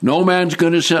 No man's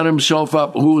going to set himself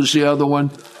up. Who was the other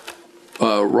one?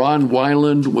 Ron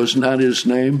Weiland, wasn't that his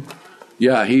name?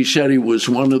 Yeah, he said he was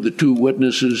one of the 2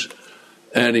 witnesses.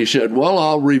 And he said, well,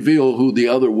 I'll reveal who the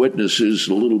other witness is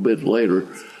a little bit later.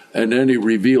 And then he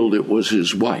revealed it was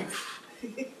his wife.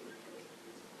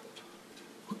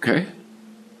 Okay?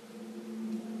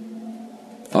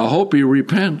 I hope he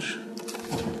repents.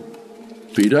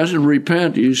 If he doesn't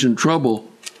repent, he's in trouble.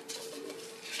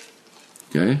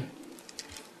 Okay?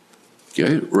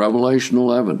 Okay, Revelation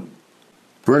 11.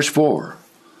 Verse 4.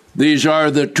 These are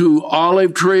the 2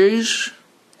 olive trees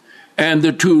and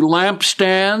the 2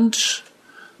 lampstands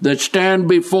that stand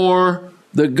before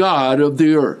the God of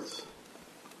the earth.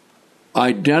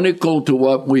 Identical to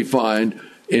what we find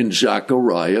in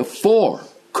Zechariah 4.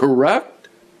 Correct?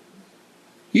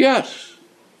 Yes.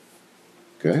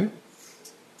 Okay.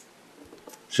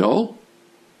 So,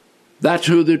 that's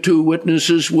who the 2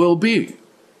 witnesses will be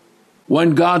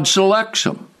when God selects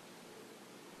them.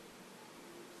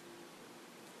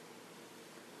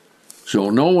 So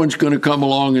no one's going to come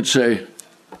along and say,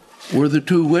 we're the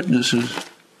 2 witnesses.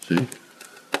 See?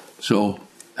 So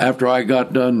after I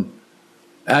got done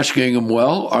asking them,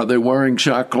 well, are they wearing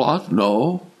sackcloth?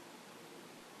 No.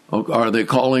 Are they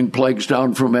calling plagues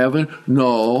down from heaven?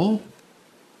 No.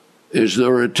 Is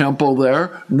there a temple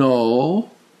there?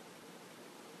 No.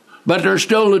 But they're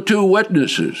still the 2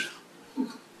 witnesses.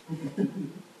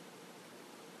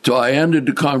 So I ended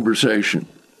the conversation.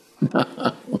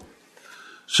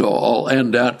 So I'll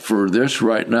end that for this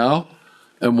right now,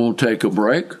 and we'll take a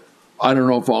break. I don't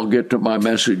know if I'll get to my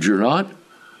message or not,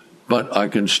 but I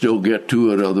can still get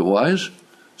to it otherwise.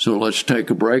 So let's take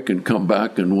a break and come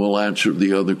back, and we'll answer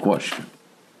the other question.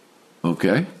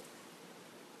 Okay?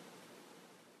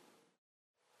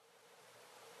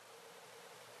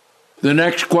 The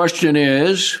next question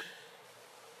is,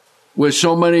 with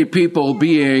so many people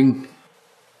being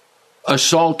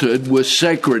assaulted with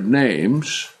sacred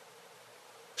names,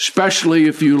 especially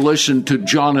if you listen to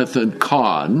Jonathan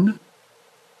Cahn.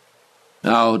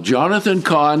 Now, Jonathan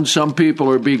Cahn, some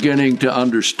people are beginning to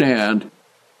understand,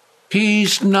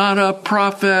 he's not a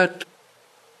prophet.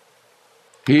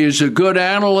 He is a good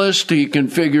analyst. He can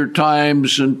figure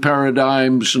times and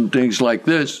paradigms and things like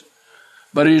this.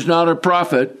 But he's not a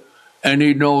prophet, and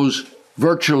he knows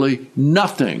virtually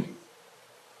nothing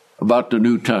about the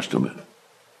New Testament.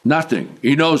 Nothing.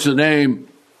 He knows the name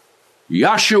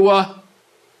Yahshua,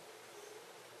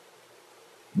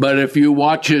 but if you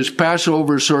watch his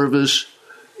Passover service,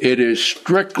 it is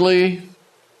strictly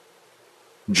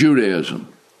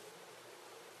Judaism.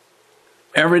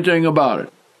 Everything about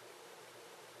it.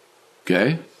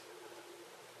 Okay?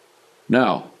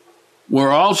 Now,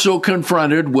 we're also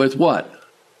confronted with what?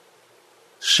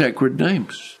 Sacred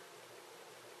names.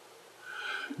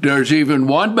 There's even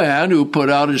one man who put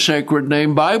out a sacred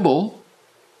name Bible.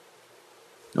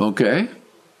 Okay?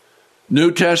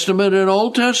 New Testament and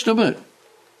Old Testament.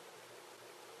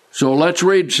 So let's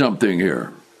read something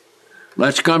here.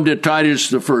 Let's come to Titus,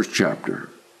 the first chapter.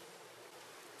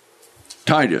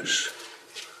 Titus.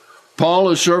 Paul,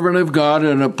 a servant of God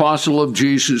and an apostle of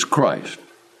Jesus Christ.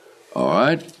 All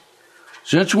right?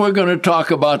 Since we're going to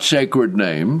talk about sacred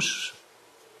names,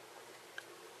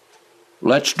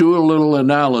 let's do a little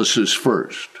analysis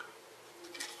first.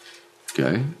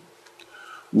 Okay?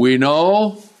 We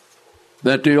know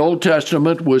that the Old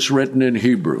Testament was written in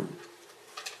Hebrew.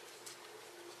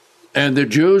 And the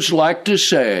Jews like to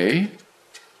say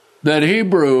that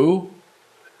Hebrew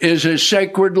is a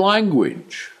sacred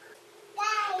language,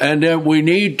 and that we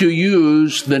need to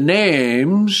use the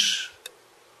names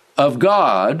of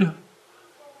God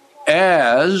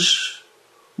as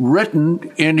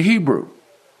written in Hebrew.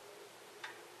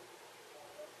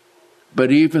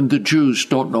 But even the Jews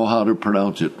don't know how to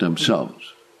pronounce it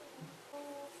themselves.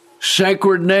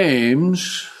 Sacred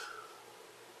names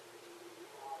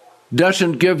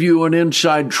doesn't give you an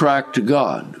inside track to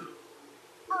God.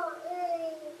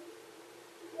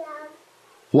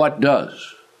 What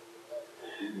does?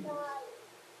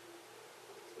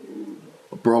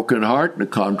 A broken heart and a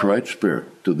contrite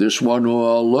spirit. To this one who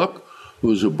I'll look,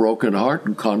 who is a broken heart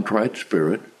and contrite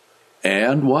spirit,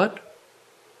 and what?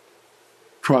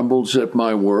 Trembles at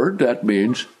my word. That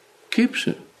means keeps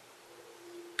it.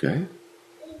 Okay?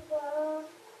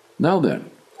 Now then,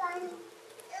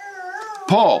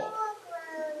 Paul.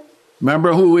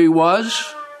 Remember who he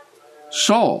was?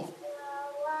 Saul.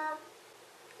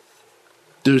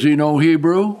 Does he know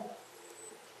Hebrew?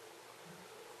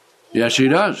 Yes, he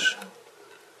does.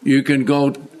 You can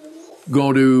go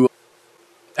to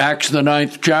Acts the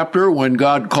 9th chapter. When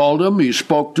God called him, he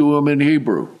spoke to him in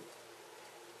Hebrew.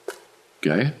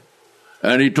 Okay?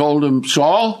 And he told him,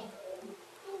 Saul,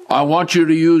 I want you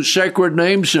to use sacred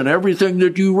names in everything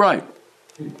that you write.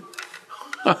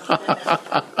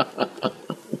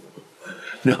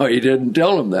 No, he didn't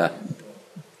tell him that.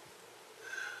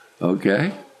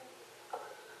 Okay?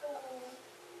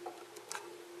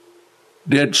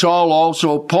 Did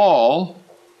Paul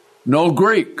know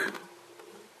Greek?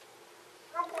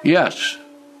 Yes.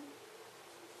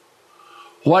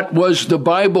 What was the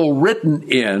Bible written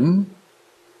in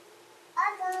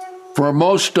for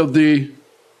most of the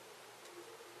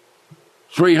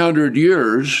 300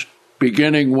 years,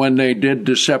 beginning when they did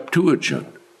the Septuagint?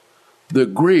 The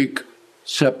Greek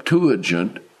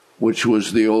Septuagint, which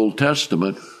was the Old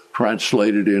Testament,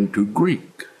 translated into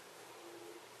Greek.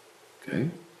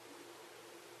 Okay?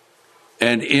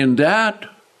 And in that,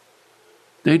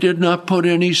 they did not put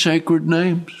any sacred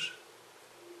names.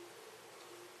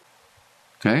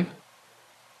 Okay?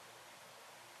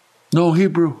 No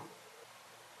Hebrew.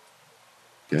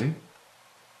 Okay?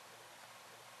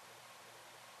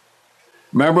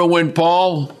 Remember when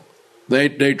Paul,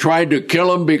 they tried to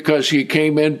kill him because he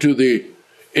came into the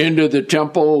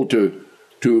temple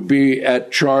to be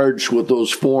at charge with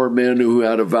those 4 men who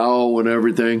had a vow and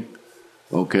everything?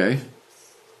 Okay?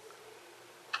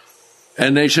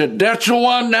 And they said, that's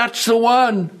the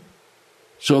one.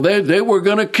 So they were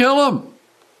going to kill him.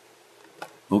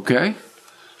 Okay?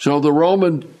 So the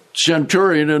Roman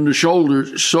centurion and the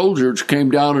soldiers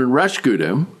came down and rescued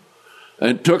him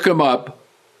and took him up,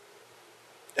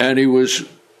 and he was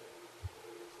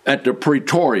at the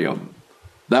Praetorium.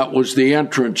 That was the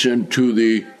entrance into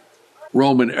the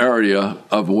Roman area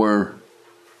of where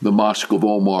the Mosque of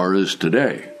Omar is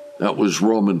today. That was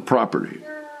Roman property.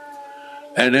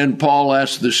 And then Paul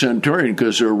asked the centurion,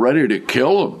 because they're ready to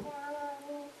kill him,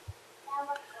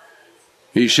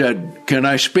 he said, can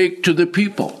I speak to the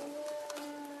people?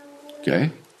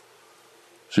 Okay?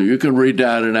 So you can read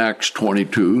that in Acts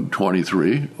 22,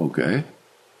 23, okay?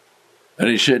 And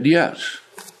he said, yes.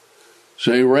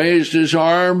 So he raised his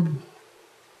arm,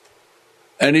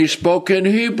 and he spoke in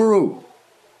Hebrew.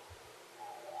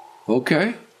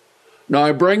 Okay? Now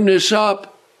I bring this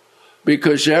up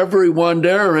because everyone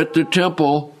there at the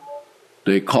temple,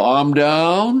 they calmed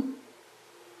down.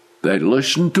 They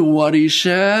listened to what he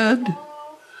said.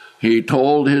 He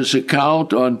told his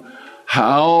account on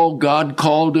how God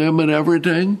called him and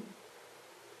everything.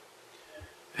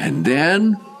 And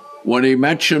then, when he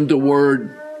mentioned the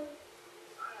word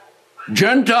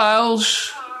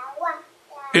Gentiles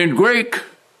in Greek,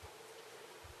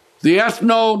 the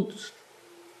ethnos,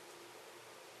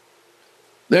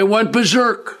 they went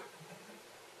berserk.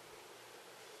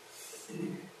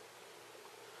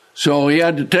 So he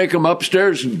had to take them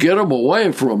upstairs and get them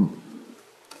away from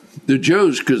the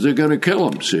Jews because they're going to kill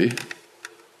them, see?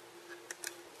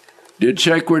 Did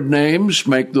sacred names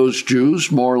make those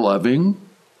Jews more loving?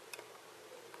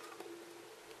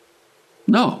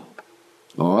 No.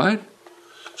 All right?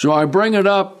 So I bring it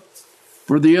up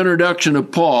for the introduction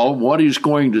of Paul, what he's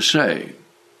going to say.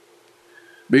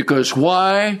 Because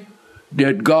why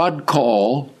did God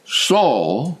call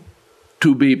Saul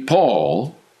to be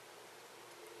Paul,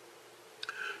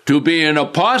 to be an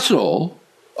apostle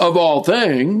of all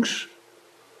things?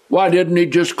 Why didn't he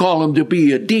just call him to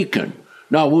be a deacon?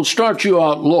 Now, we'll start you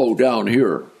out low down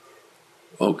here.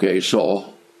 Okay,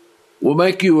 Saul. We'll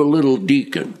make you a little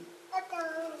deacon.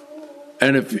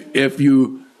 And if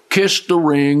you kiss the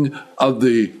ring of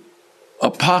the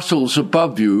apostles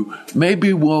above you,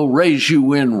 maybe we'll raise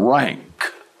you in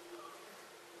rank.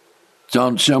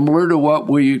 Sound similar to what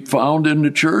we found in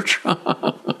the church?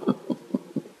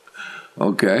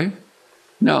 Okay.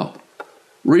 Now,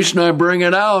 reason I bring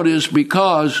it out is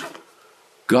because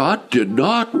God did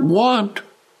not want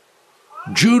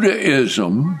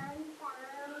Judaism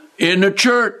in the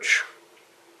church.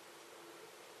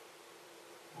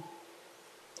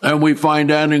 And we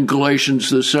find that in Galatians,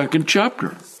 the 2nd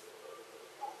chapter.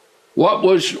 What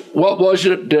was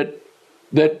it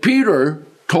that Peter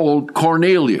told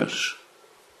Cornelius?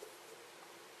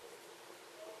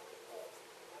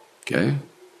 Okay.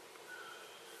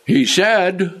 He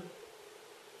said,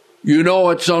 you know,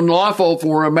 it's unlawful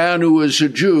for a man who is a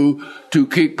Jew to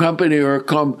keep company or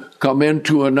come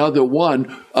into another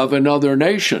one of another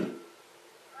nation.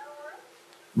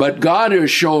 But God has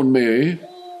shown me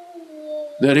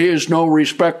that he is no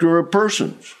respecter of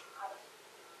persons.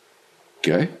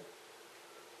 Okay?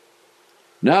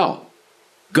 Now,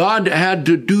 God had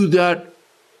to do that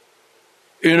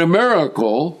in a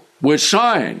miracle with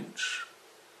signs.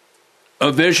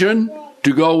 A vision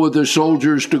to go with the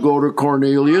soldiers to go to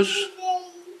Cornelius.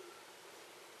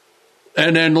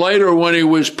 And then later when he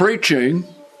was preaching,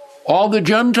 all the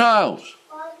Gentiles.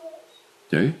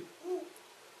 Okay?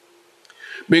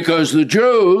 Because the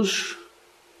Jews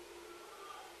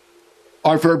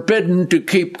are forbidden to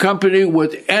keep company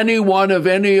with anyone of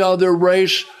any other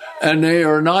race, and they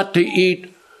are not to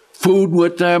eat food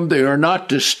with them. They are not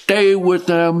to stay with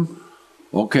them.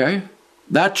 Okay?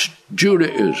 That's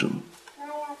Judaism.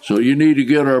 So you need to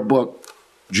get our book,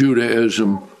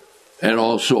 Judaism, and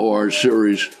also our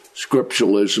series,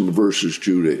 Scripturalism versus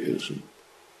Judaism.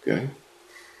 Okay?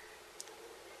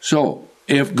 So,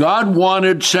 if God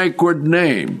wanted sacred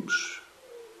names,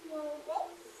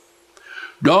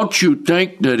 don't you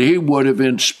think that he would have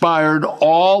inspired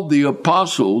all the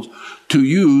apostles to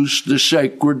use the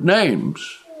sacred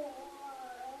names?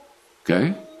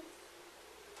 Okay?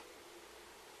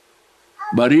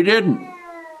 But he didn't.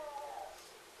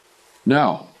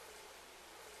 Now,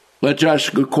 let's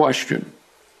ask a question.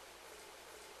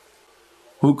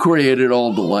 Who created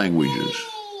all the languages?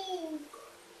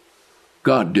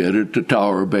 God did at the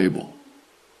Tower of Babel.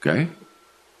 Okay?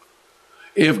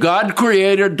 If God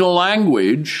created the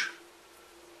language,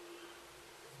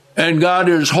 and God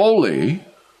is holy,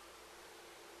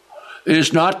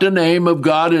 is not the name of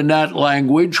God in that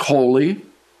language holy?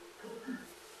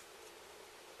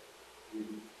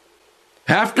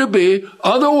 Have to be,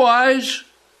 otherwise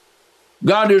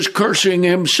God is cursing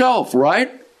himself, right?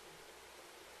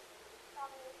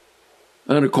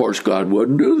 And of course God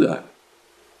wouldn't do that.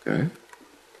 Okay?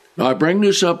 Now I bring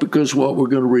this up because what we're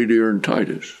going to read here in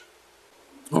Titus.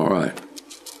 All right.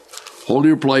 Hold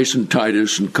your place in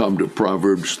Titus and come to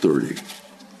Proverbs 30.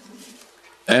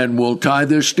 And we'll tie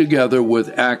this together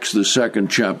with Acts, the 2nd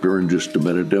chapter, in just a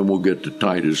minute. Then we'll get to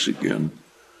Titus again.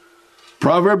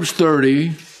 Proverbs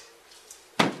 30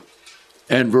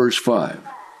 and verse 5.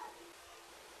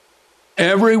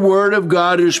 Every word of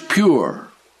God is pure.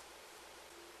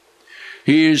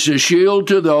 He is a shield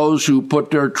to those who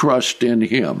put their trust in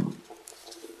him.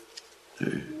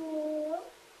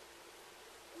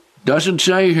 Doesn't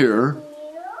say here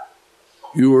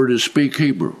you are to speak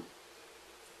Hebrew.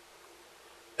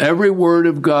 Every word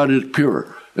of God is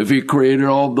pure. If he created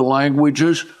all the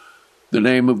languages, The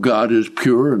name of God is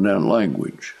pure in that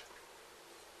language.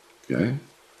 Okay?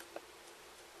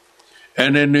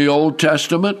 And in the Old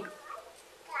Testament,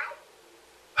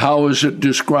 how is it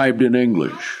described in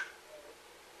English?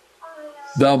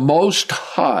 The Most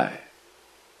High.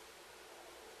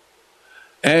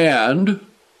 And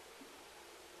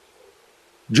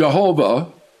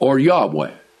Jehovah or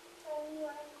Yahweh.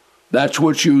 That's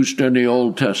what's used in the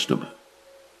Old Testament.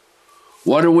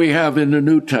 What do we have in the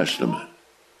New Testament?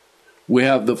 We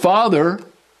have the Father,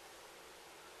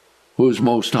 who is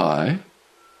Most High,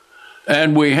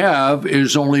 and we have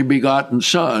His only begotten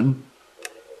Son,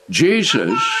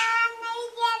 Jesus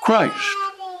Christ.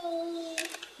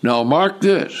 Now mark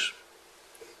this.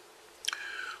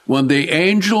 When the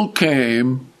angel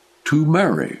came to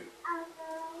Mary,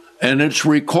 and it's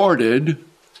recorded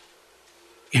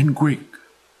in Greek.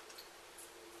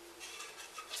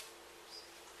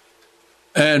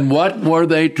 And what were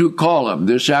they to call him?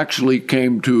 This actually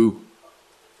came to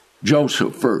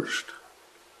Joseph first.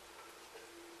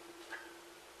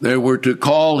 They were to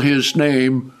call his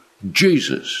name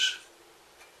Jesus.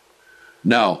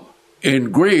 Now,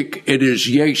 in Greek, it is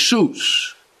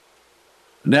Jesus.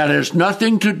 That has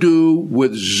nothing to do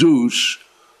with Zeus,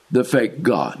 the fake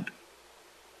god.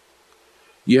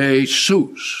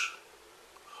 Jesus.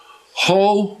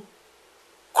 Ho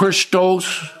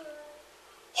Christos.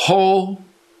 Ho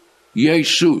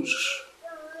Jesus.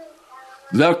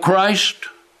 The Christ,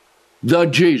 the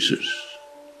Jesus.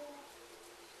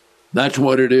 That's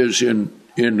what it is in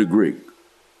the Greek.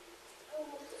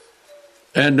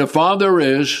 And the Father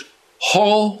is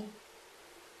Ho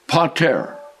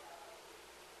Pater.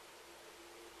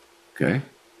 Okay?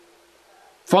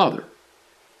 Father.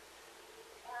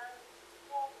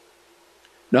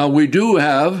 Now we do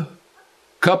have a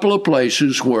couple of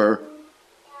places where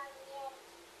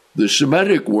the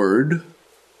Semitic word,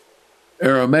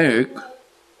 Aramaic,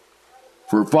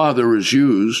 for father is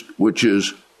used, which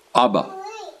is Abba.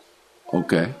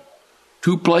 Okay?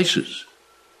 2 places.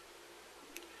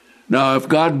 Now, if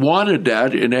God wanted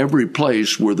that in every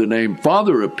place where the name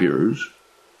Father appears,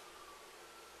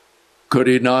 could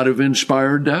He not have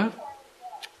inspired that?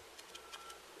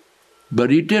 But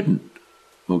He didn't.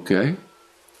 Okay?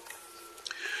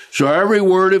 So every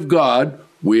word of God,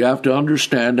 we have to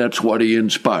understand that's what He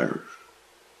inspires,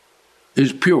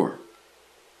 is pure.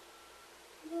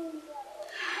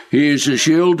 He is a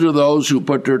shield to those who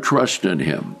put their trust in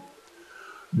Him.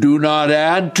 Do not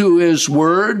add to His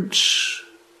words,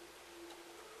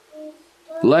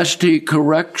 lest He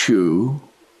correct you,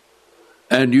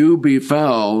 and you be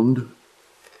found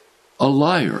a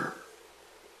liar.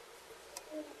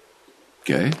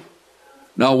 Okay?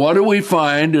 Now, what do we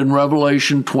find in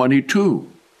Revelation 22?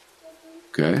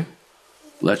 Okay?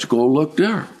 Let's go look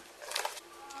there.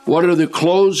 What are the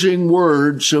closing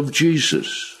words of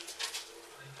Jesus?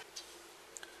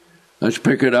 Let's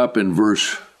pick it up in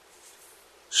verse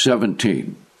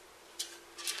 17.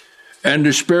 And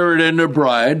the Spirit and the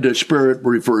bride, the Spirit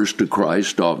refers to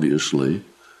Christ, obviously,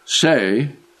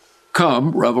 say,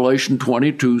 come, Revelation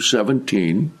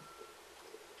 22:17.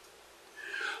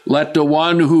 Let the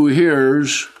one who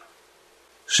hears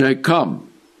say,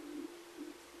 come.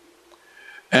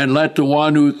 And let the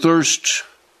one who thirsts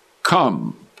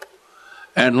come.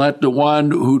 And let the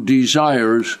one who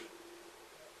desires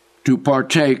to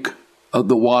partake of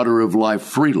the water of life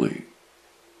freely.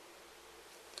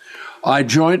 I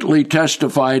jointly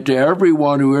testify to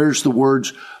everyone who hears the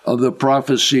words of the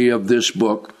prophecy of this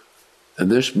book, and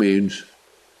this means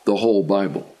the whole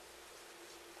Bible.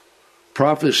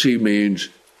 Prophecy means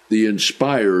the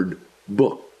inspired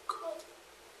book.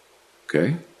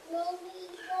 Okay?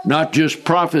 Not just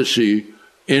prophecy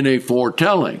in a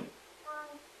foretelling,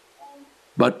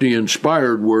 but the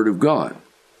inspired Word of God.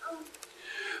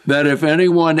 That if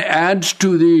anyone adds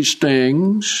to these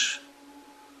things,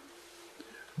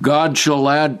 God shall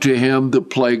add to him the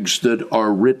plagues that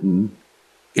are written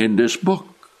in this book.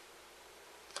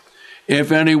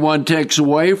 If anyone takes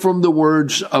away from the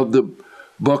words of the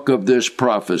book of this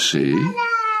prophecy,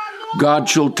 God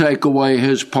shall take away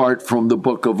his part from the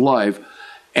book of life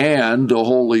and the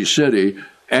holy city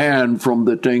and from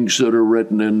the things that are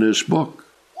written in this book.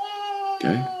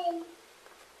 Okay?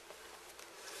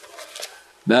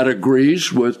 That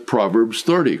agrees with Proverbs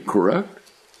 30, correct?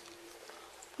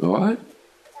 All right?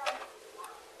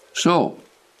 So,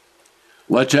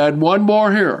 let's add one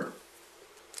more here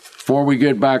before we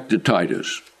get back to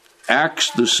Titus. Acts,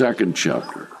 the 2nd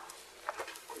chapter.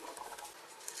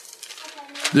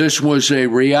 This was a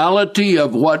reality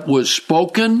of what was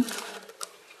spoken,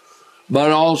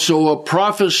 but also a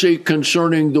prophecy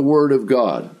concerning the Word of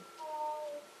God.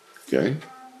 Okay?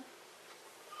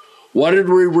 What did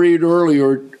we read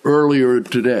earlier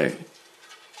today?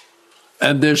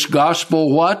 And this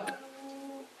gospel what?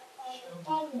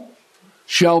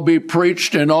 Shall be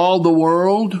preached in all the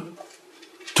world.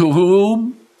 To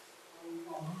whom?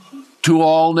 To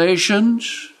all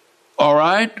nations. All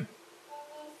right?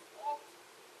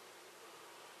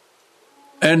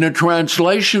 And the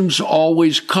translations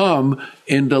always come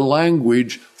in the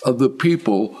language of the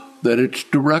people that it's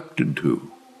directed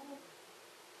to.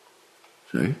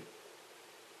 See?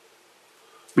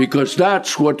 Because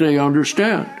that's what they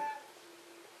understand.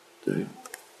 See?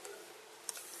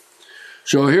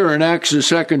 So here in Acts, the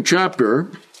 2nd chapter,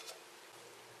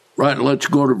 right, let's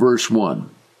go to verse 1.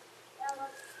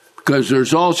 Because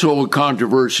there's also a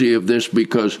controversy of this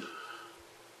because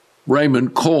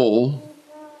Raymond Cole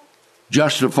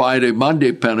justified a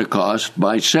Monday Pentecost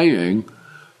by saying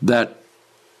that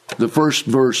the first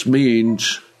verse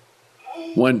means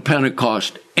when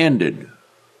Pentecost ended.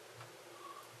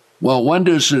 Well, when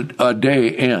does a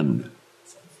day end?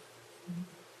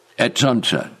 At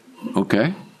sunset,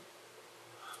 okay?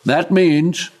 That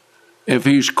means if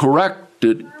he's correct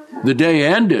that the day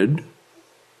ended,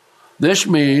 this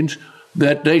means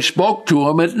that they spoke to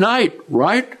him at night,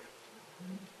 right?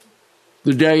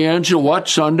 The day ends at what?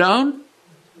 Sundown?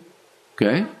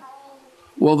 Okay.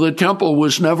 Well, the temple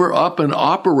was never up and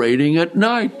operating at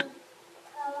night.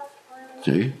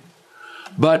 See?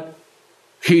 But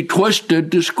he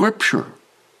twisted the scripture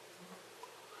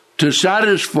to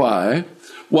satisfy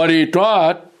what he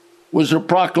thought was a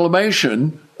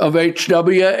proclamation of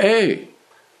HWA.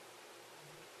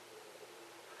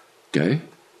 Okay?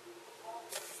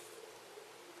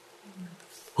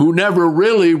 Who never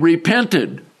really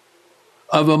repented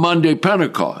of a Monday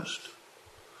Pentecost.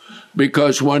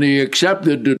 Because when he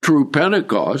accepted the true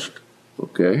Pentecost,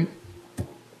 okay,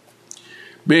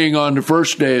 being on the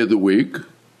first day of the week,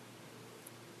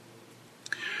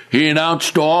 he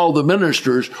announced to all the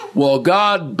ministers, well,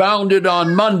 God bounded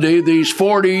on Monday these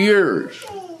 40 years.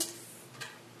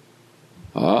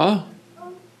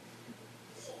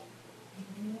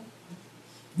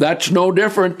 That's no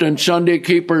different than Sunday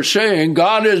keepers saying,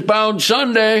 God is bound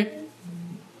Sunday.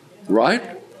 Right?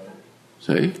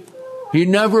 See? He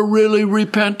never really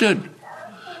repented.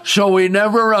 So he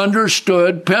never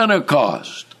understood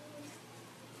Pentecost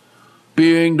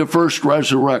being the first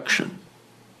resurrection.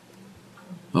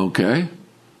 Okay?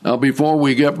 Now, before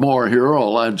we get more here,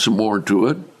 I'll add some more to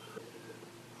it.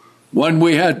 When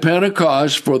we had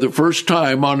Pentecost for the first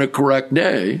time on a correct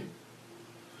day,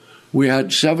 we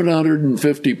had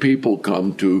 750 people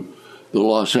come to the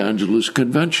Los Angeles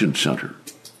Convention Center.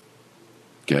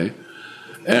 Okay?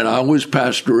 And I was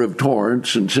pastor of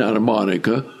Torrance and Santa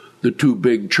Monica, the two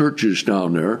big churches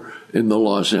down there in the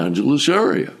Los Angeles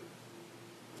area.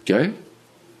 Okay?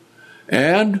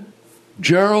 And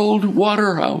Gerald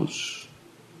Waterhouse.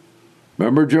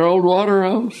 Remember Gerald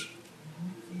Waterhouse?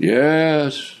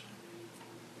 Yes.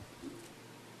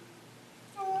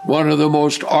 One of the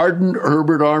most ardent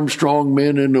Herbert Armstrong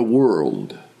men in the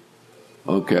world.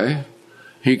 Okay?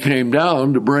 He came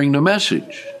down to bring the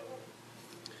message.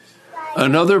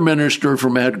 Another minister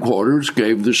from headquarters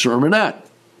gave the sermonette.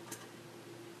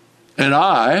 And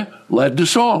I led the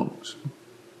songs.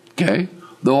 Okay?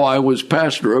 Though I was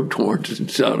pastor of Torrance and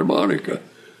Santa Monica.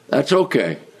 That's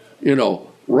okay. You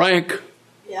know, rank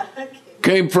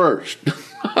came first.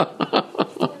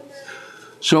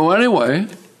 So anyway,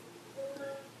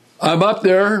 I'm up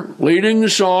there leading the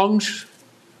songs.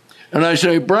 And I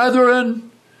say,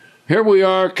 brethren, here we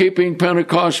are keeping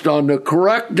Pentecost on the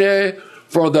correct day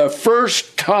for the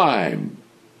first time.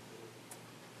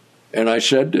 And I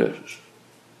said this.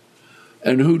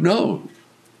 And who knows?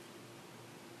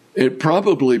 It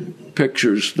probably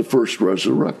pictures the first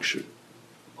resurrection.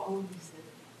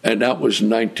 And that was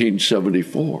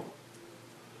 1974.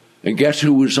 And guess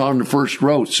who was on the first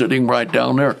row, sitting right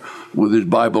down there with his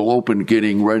Bible open,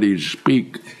 getting ready to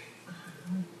speak?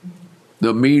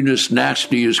 The meanest,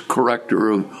 nastiest corrector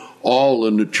of all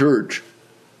in the church,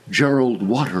 Gerald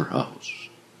Waterhouse.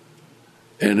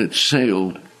 And it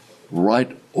sailed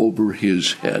right over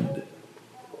his head.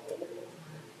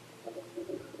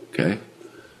 Okay?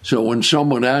 So when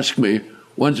someone asked me,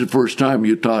 when's the first time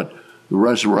you taught the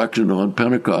resurrection on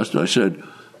Pentecost? I said,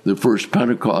 the first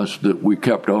Pentecost that we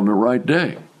kept on the right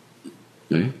day.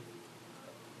 Okay?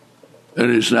 And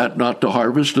is that not the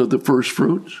harvest of the first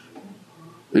fruits?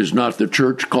 Is not the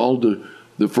church called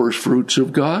the first fruits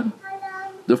of God?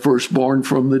 The firstborn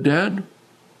from the dead?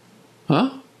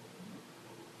 Huh?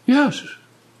 Yes.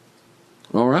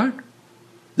 All right.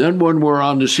 Then when we're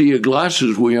on the sea of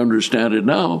glasses, we understand it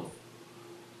now.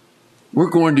 We're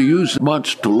going to use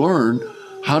months to learn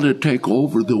how to take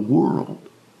over the world.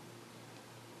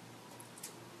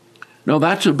 Now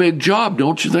that's a big job,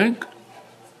 don't you think?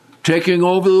 Taking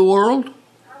over the world?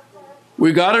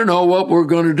 We got to know what we're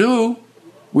going to do.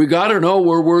 We got to know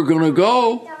where we're going to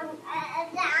go.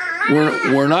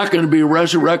 We're not going to be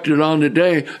resurrected on the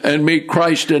day and meet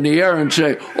Christ in the air and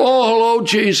say, "Oh, hello,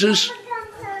 Jesus.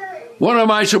 What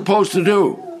am I supposed to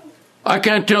do? I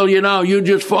can't tell you now. You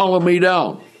just follow me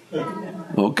down."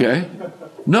 Okay?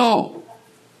 No.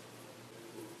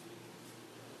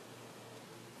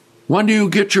 When do you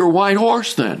get your white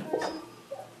horse then?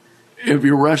 If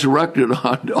you're resurrected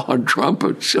on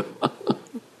trumpets.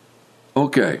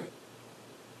 Okay.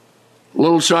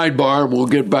 Little sidebar, we'll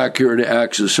get back here to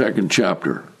Acts, the 2nd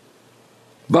chapter.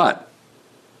 But,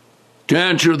 to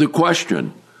answer the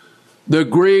question, the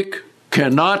Greek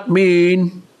cannot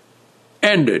mean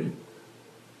ended,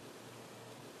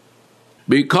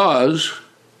 because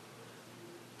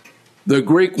the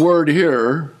Greek word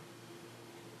here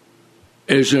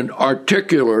is an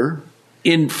articular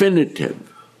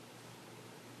infinitive.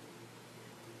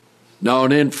 Now,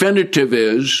 an infinitive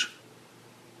is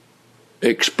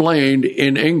explained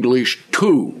in English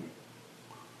to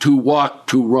walk,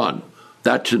 to run.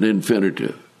 That's an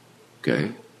infinitive,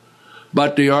 okay?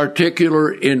 But the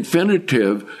articular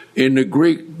infinitive in the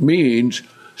Greek means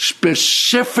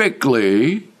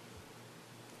specifically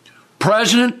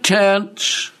present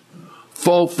tense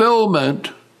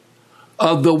fulfillment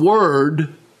of the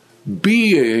word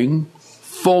being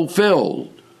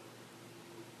fulfilled.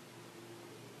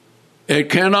 It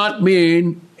cannot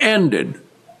mean ended.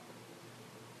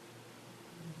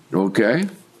 Okay?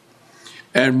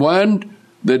 And when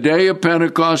the day of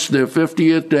Pentecost, the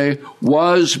 50th day,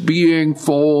 was being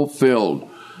fulfilled,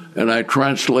 and I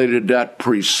translated that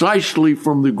precisely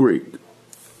from the Greek.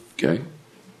 Okay?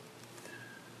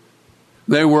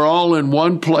 They were all in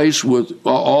one place,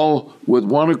 all with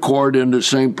one accord in the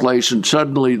same place, and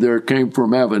suddenly there came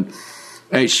from heaven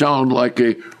a sound like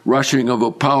a rushing of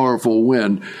a powerful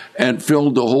wind, and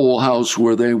filled the whole house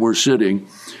where they were sitting.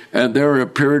 And there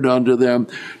appeared unto them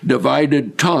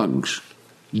divided tongues,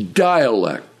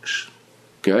 dialects,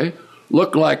 okay,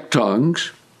 look like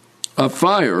tongues, of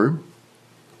fire,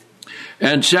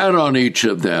 and sat on each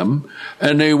of them,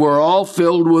 and they were all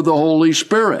filled with the Holy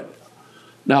Spirit.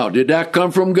 Now, did that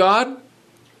come from God?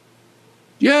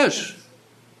 Yes.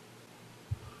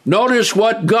 Notice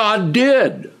what God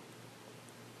did.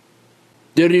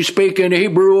 Did he speak in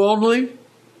Hebrew only?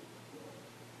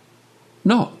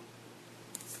 No.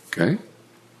 Okay.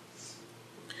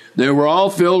 They were all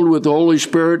filled with the Holy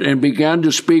Spirit and began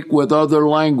to speak with other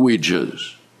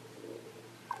languages.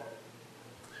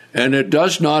 And it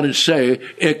does not say,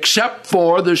 except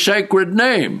for the sacred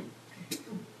name.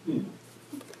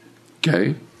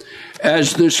 Okay.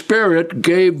 As the Spirit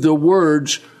gave the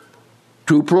words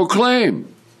to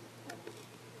proclaim.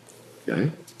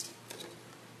 Okay.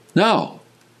 Now,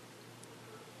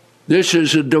 this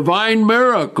is a divine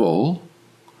miracle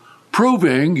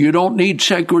proving you don't need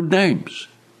sacred names.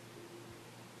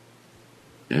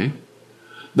 Okay?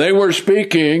 They were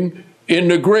speaking in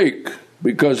the Greek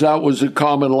because that was the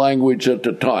common language at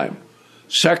the time.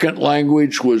 Second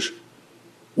language was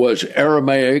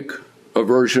Aramaic, a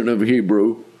version of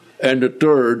Hebrew, and the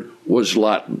third was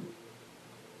Latin.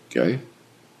 Okay?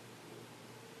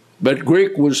 But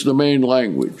Greek was the main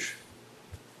language.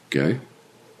 Okay?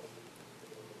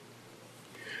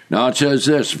 Now it says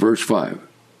this, verse 5.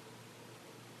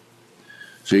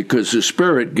 See, because the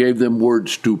Spirit gave them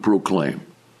words to proclaim.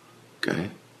 Okay?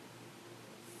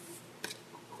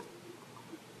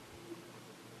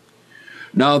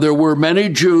 Now there were many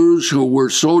Jews who were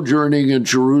sojourning in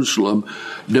Jerusalem,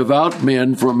 devout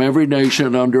men from every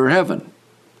nation under heaven.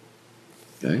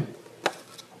 Okay?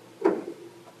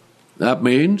 That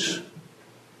means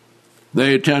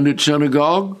they attended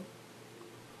synagogue,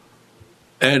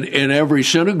 and in every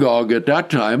synagogue at that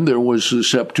time there was the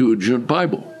Septuagint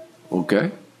Bible.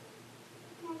 Okay?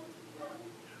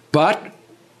 But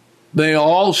they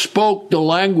all spoke the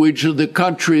language of the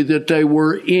country that they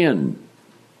were in.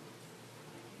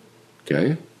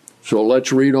 Okay? So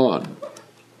let's read on.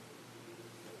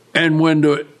 And when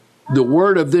the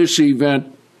word of this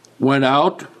event went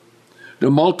out, the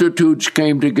multitudes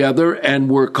came together and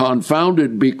were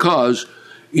confounded because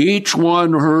each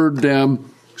one heard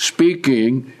them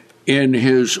speaking in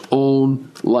his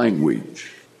own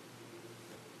language.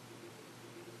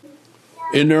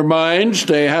 In their minds,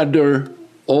 they had their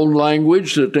own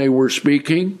language that they were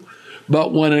speaking,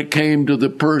 but when it came to the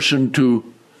person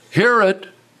to hear it,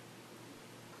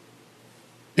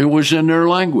 it was in their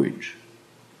language.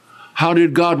 How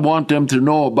did God want them to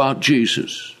know about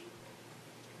Jesus?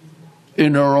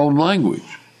 in their own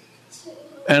language,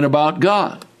 and about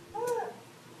God,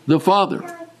 the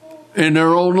Father, in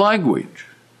their own language.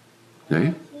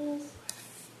 See?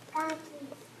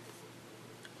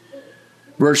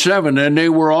 Verse 7, and they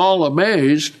were all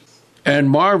amazed and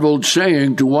marveled,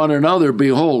 saying to one another,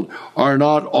 behold, are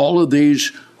not all of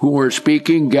these who are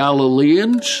speaking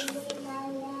Galileans?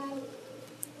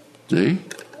 See?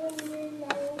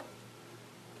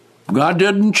 God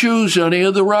didn't choose any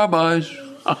of the rabbis.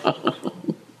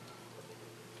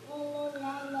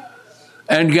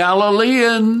 And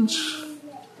Galileans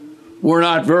were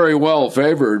not very well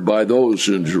favored by those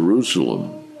in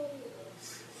Jerusalem.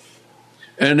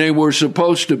 And they were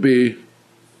supposed to be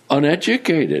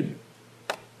uneducated.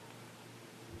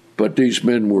 But these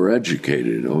men were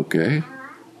educated, okay?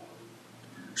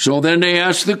 So then they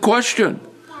asked the question,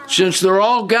 since they're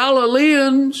all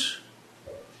Galileans,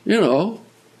 you know,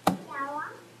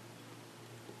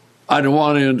 I don't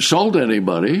want to insult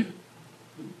anybody,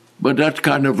 but that's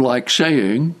kind of like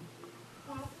saying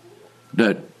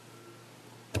that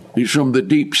he's from the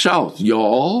deep south,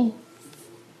 y'all.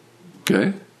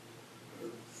 Okay?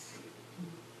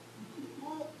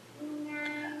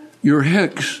 You're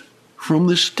Hicks from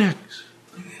the sticks.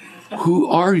 Who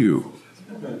are you?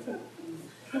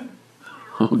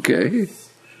 Okay?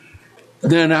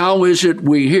 Then how is it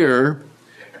we hear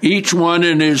each one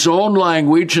in his own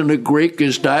language, and the Greek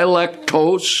is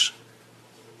dialectos,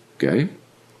 okay,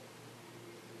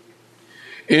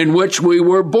 in which we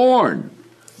were born,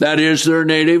 that is their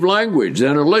native language.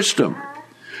 Then a list them.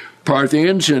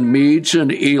 Parthians and Medes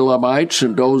and Elamites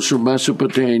and those from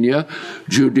Mesopotamia,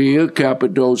 Judea,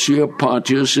 Cappadocia,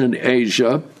 Pontus and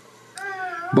Asia,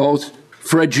 both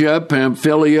Phrygia,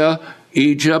 Pamphylia,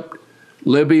 Egypt,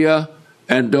 Libya,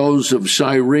 and those of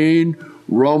Cyrene,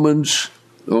 Romans,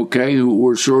 okay, who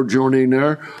were sojourning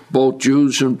there, both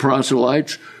Jews and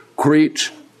proselytes,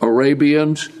 Cretes,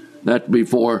 Arabians, that's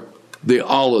before the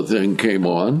olive thing came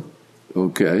on,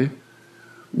 okay.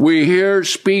 We hear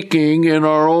speaking in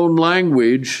our own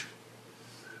language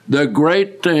the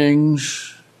great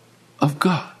things of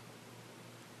God.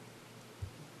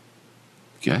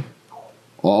 Okay?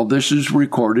 All this is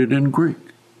recorded in Greek.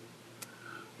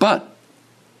 But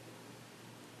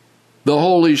the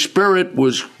Holy Spirit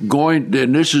was going,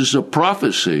 and this is a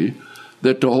prophecy,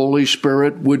 that the Holy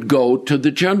Spirit would go to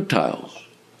the Gentiles.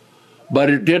 But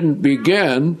it didn't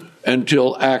begin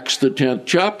until Acts the 10th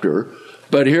chapter.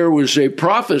 But here was a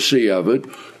prophecy of it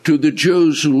to the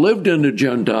Jews who lived in the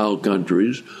Gentile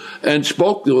countries and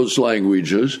spoke those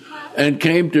languages and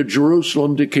came to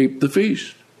Jerusalem to keep the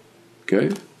feast.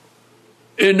 Okay?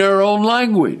 In their own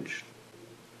language.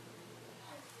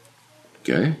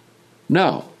 Okay?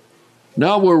 Now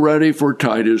we're ready for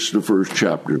Titus, the first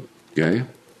chapter. Okay?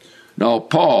 Now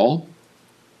Paul,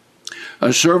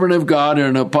 a servant of God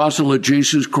and an apostle of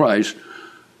Jesus Christ,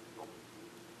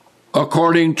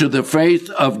 according to the faith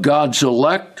of God's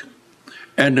elect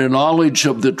and the knowledge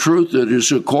of the truth that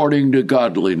is according to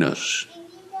godliness.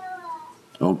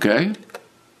 Okay?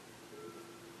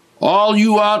 All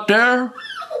you out there,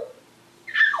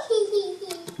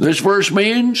 this verse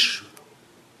means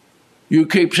you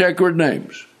keep sacred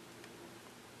names.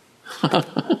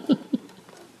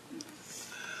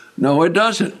 No, it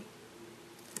doesn't.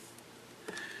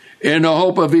 In the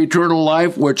hope of eternal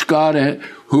life, which God,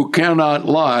 who cannot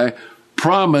lie,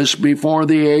 promised before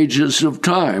the ages of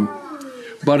time,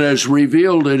 but has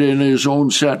revealed it in his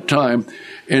own set time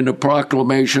in the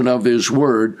proclamation of his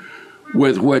word,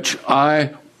 with which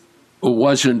I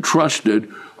was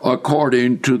entrusted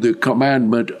according to the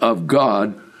commandment of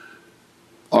God,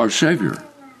 our Savior.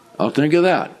 Now think of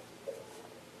that.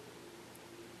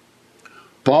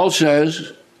 Paul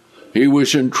says he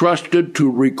was entrusted to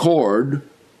record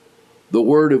the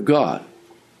Word of God.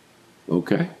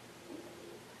 Okay?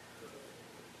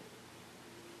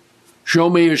 Show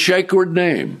me a sacred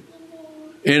name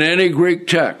in any Greek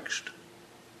text,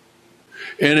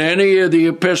 in any of the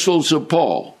epistles of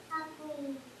Paul.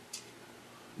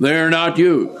 They are not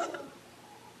used.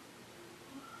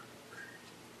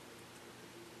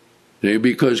 See,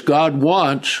 because God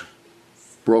wants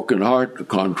broken heart, a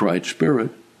contrite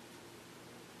spirit.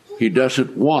 He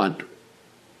doesn't want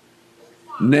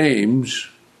names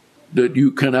that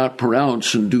you cannot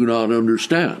pronounce and do not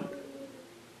understand.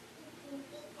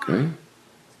 Okay?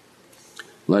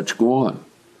 Let's go on.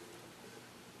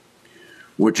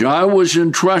 Which I was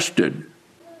entrusted,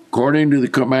 according to the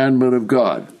commandment of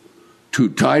God, to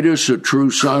Titus, a true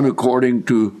son, according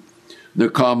to the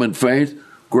common faith,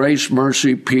 grace,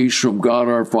 mercy, peace from God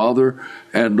our Father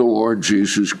and the Lord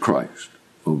Jesus Christ.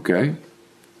 Okay?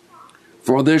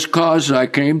 For this cause I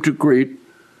came to Crete,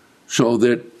 so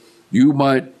that you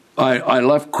might, I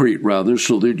left Crete rather,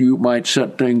 so that you might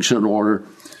set things in order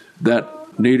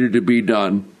that needed to be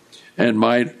done, and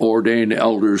might ordain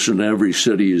elders in every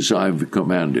city as I've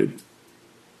commanded.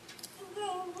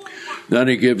 Then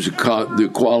he gives the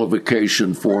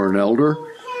qualification for an elder.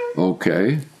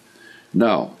 Okay.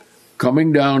 Now,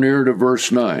 coming down here to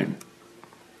verse 9.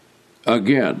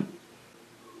 Again,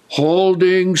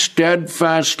 holding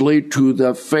steadfastly to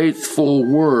the faithful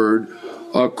word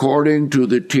according to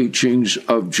the teachings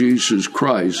of Jesus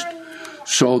Christ,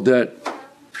 so that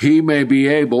he may be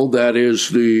able, that is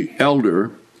the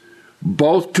elder,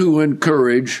 both to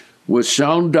encourage with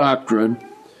sound doctrine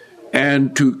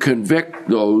and to convict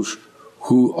those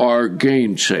who are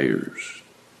gainsayers.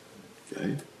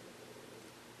 Okay.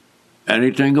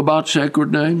 Anything about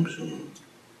sacred names?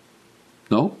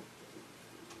 No?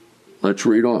 Let's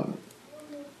read on.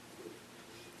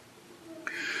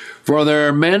 For there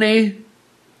are many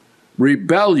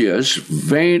rebellious,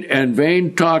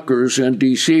 vain talkers and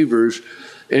deceivers,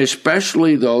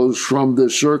 especially those from the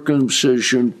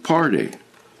circumcision party.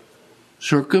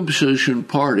 Circumcision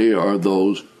party are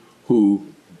those who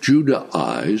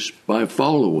Judaize by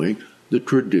following the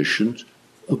traditions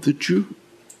of the Jew.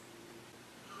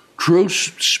 True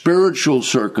spiritual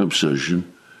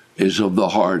circumcision is of the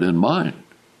heart and mind.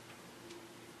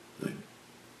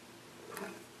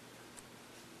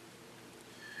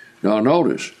 Now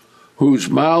notice, whose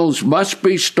mouths must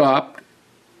be stopped,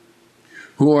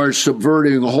 who are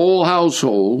subverting whole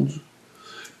households,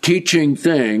 teaching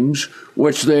things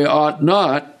which they ought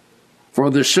not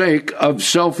for the sake of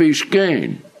selfish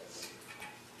gain.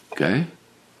 Okay?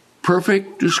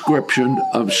 Perfect description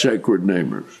of sacred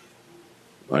namers.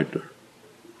 Right there.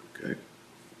 Okay.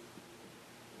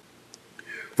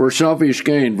 For selfish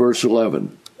gain, verse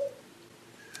 11.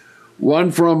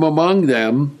 One from among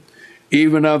them,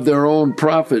 even of their own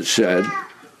prophet, said,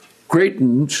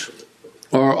 Cretans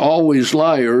are always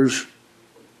liars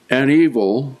and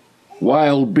evil,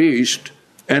 wild beasts,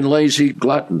 and lazy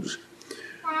gluttons.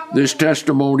 This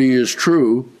testimony is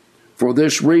true. For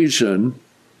this reason,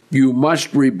 you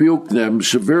must rebuke them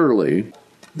severely,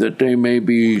 that they may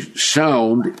be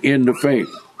sound in the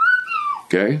faith.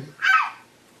 Okay?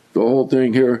 The whole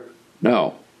thing here.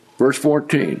 Now, verse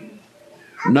 14.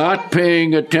 Not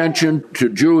paying attention to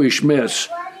Jewish myths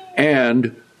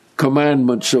and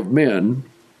commandments of men,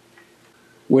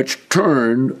 which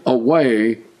turn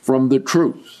away from the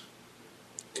truth.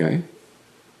 Okay?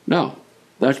 Now,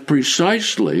 that's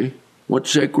precisely what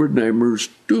sacred namers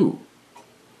do.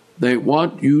 They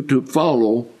want you to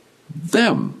follow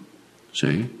them,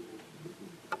 see?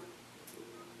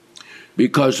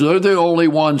 Because they're the only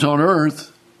ones on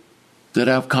earth that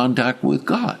have contact with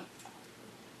God.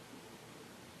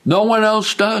 No one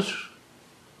else does.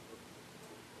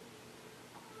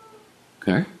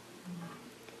 Okay?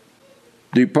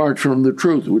 Depart from the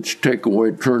truth, which take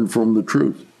away, turn from the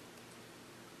truth.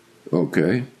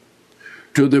 Okay?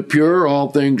 To the pure, all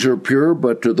things are pure,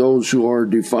 but to those who are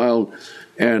defiled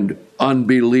and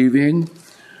unbelieving,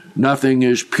 nothing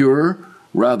is pure.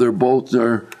 Rather, both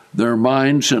their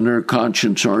minds and their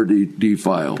conscience are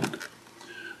defiled.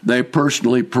 They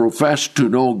personally profess to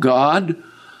know God,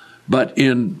 but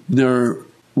in their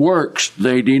works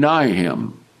they deny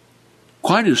him.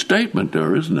 Quite a statement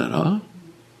there, isn't it, huh?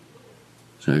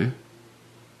 See?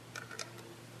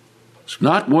 It's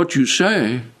not what you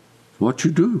say, it's what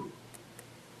you do.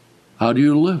 How do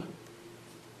you live?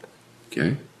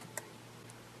 Okay?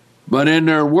 But in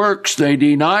their works they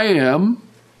deny him.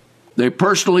 They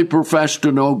personally profess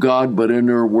to know God, but in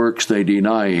their works they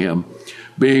deny him,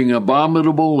 being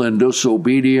abominable and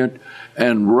disobedient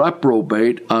and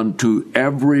reprobate unto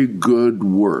every good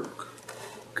work.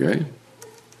 Okay?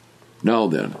 Now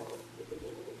then,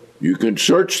 you can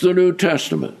search the New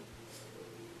Testament.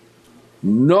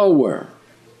 Nowhere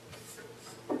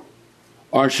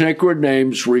are sacred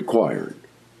names required.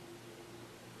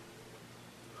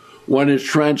 When it's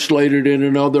translated in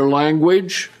another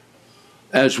language,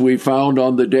 as we found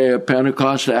on the day of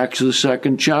Pentecost, Acts the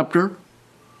 2nd chapter,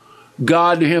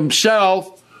 God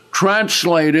himself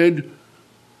translated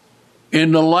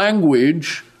in the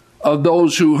language of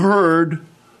those who heard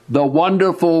the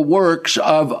wonderful works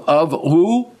of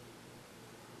who?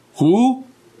 Who?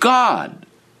 God.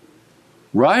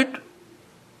 Right?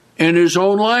 In his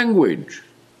own language.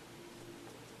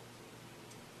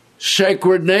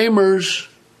 Sacred namers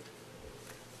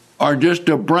are just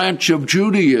a branch of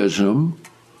Judaism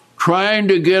trying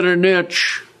to get a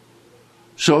niche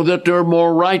so that they're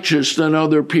more righteous than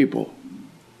other people.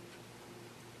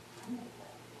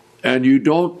 And you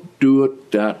don't do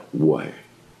it that way.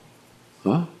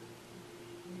 Huh?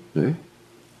 See?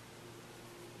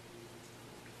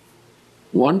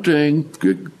 one thing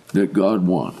that God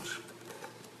wants,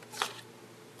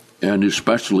 and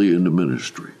especially in the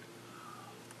ministry,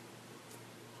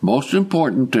 most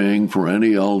important thing for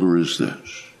any elder is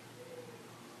this,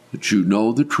 that you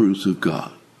know the truth of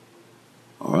God.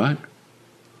 All right?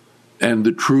 And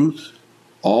the truth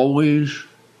always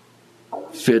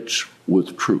fits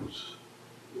with truth.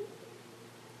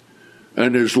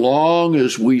 And as long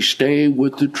as we stay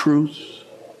with the truth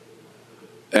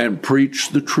and preach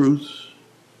the truth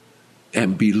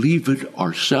and believe it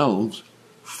ourselves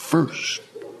first,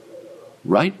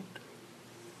 right?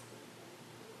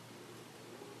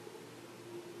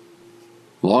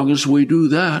 As long as we do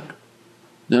that,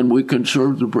 then we can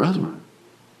serve the brethren.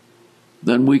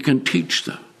 Then we can teach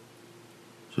them.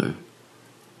 See?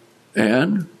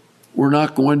 And we're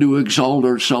not going to exalt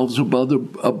ourselves above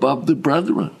the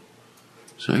brethren.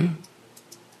 See?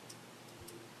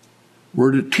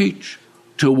 We're to teach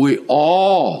till we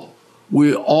all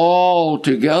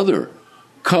together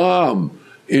come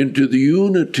into the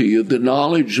unity of the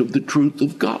knowledge of the truth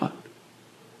of God.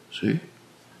 See?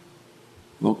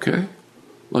 Okay?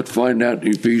 Let's find that in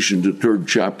Ephesians, the 3rd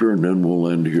chapter, and then we'll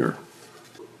end here.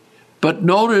 But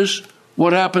notice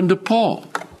what happened to Paul.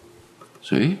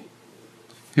 See?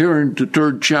 Here in the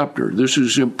 3rd chapter, this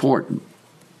is important.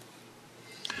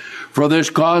 For this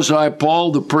cause I,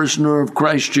 Paul, the prisoner of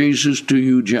Christ Jesus, to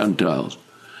you Gentiles.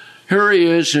 Here he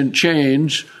is in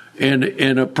chains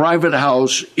in a private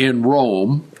house in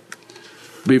Rome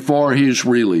before he's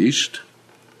released.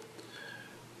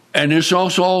 And this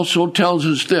also tells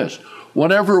us this.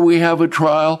 Whenever we have a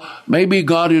trial, maybe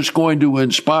God is going to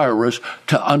inspire us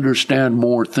to understand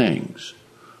more things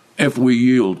if we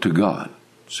yield to God.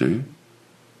 See?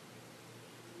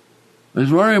 It's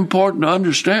very important to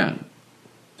understand.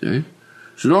 See?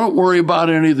 So don't worry about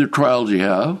any of the trials you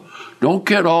have. Don't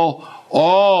get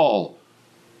all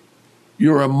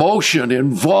your emotion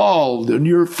involved and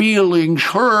your feelings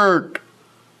hurt,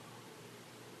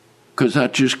 because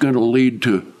that's just going to lead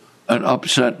to an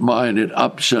upset mind and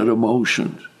upset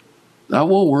emotions. That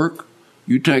won't work.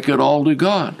 You take it all to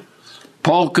God.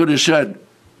 Paul could have said,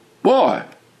 boy,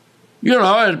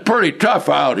 it's pretty tough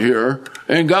out here,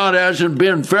 and God hasn't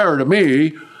been fair to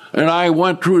me, and I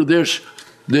went through this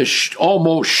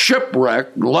almost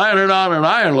shipwreck, landed on an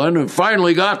island, and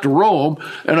finally got to Rome,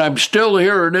 and I'm still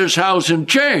here in this house in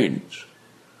chains.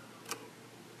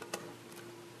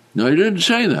 No, he didn't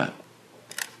say that.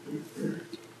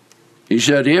 He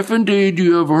said, if indeed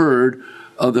you have heard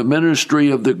of the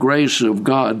ministry of the grace of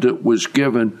God that was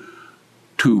given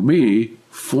to me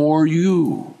for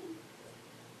you.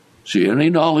 See, any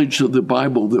knowledge of the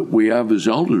Bible that we have as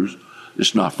elders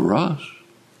is not for us.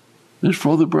 It's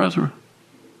for the brethren.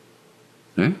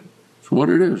 See? That's what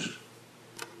it is.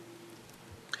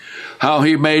 How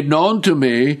he made known to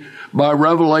me by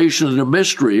revelation of the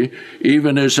mystery,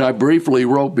 even as I briefly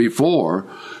wrote before,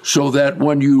 so that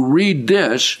when you read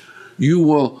this, you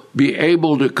will be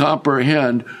able to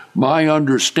comprehend my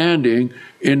understanding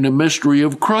in the mystery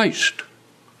of Christ.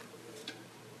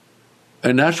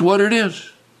 And that's what it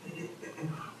is.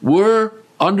 We're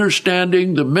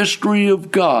understanding the mystery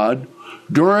of God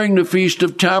during the Feast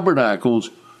of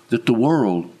Tabernacles that the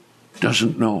world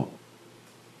doesn't know.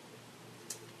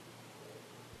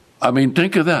 I mean,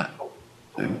 think of that.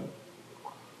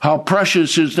 How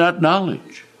precious is that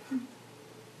knowledge?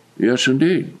 Yes,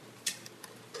 indeed.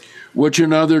 Which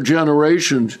in other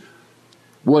generations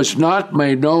was not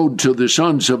made known to the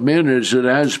sons of men as it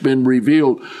has been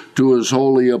revealed to his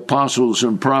holy apostles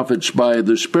and prophets by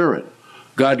the Spirit.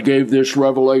 God gave this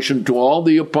revelation to all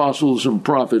the apostles and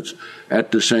prophets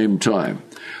at the same time,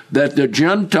 that the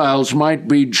Gentiles might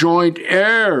be joint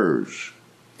heirs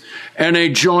and a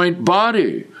joint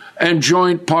body and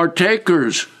joint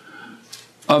partakers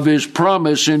of his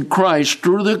promise in Christ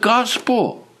through the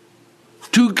gospel.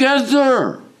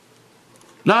 Together.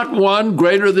 Not one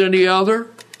greater than the other.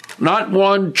 Not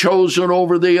one chosen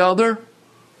over the other.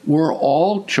 We're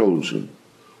all chosen.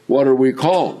 What are we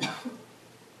called?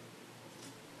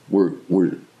 We're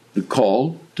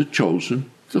called, the chosen,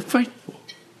 the faithful.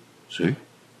 See?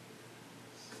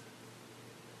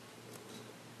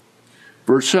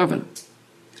 Verse 7.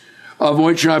 Of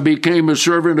which I became a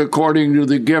servant according to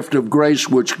the gift of grace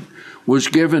which was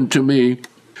given to me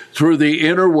through the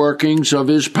inner workings of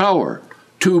his power.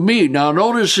 To me. Now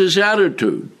notice his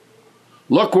attitude.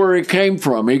 Look where he came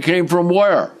from. He came from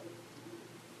where?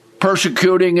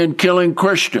 Persecuting and killing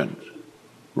Christians.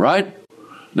 Right?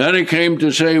 Then he came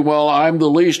to say, well, I'm the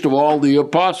least of all the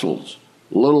apostles.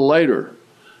 A little later.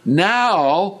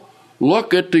 Now,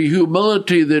 look at the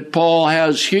humility that Paul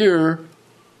has here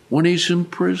when he's in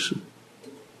prison.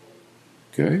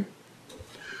 Okay?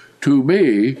 to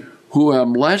me, who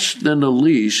am less than the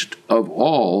least of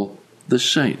all the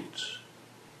saints.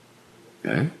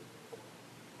 Okay?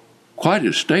 Quite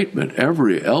a statement.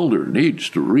 Every elder needs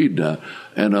to read that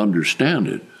and understand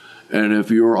it. And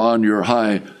if you're on your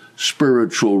high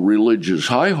spiritual religious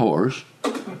high horse,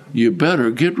 you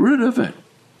better get rid of it.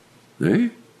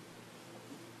 See?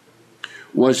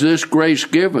 Was this grace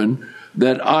given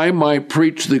that I might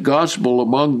preach the gospel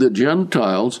among the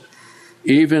Gentiles,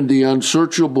 even the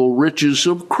unsearchable riches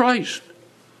of Christ?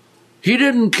 He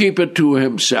didn't keep it to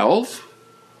himself.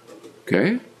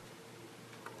 Okay?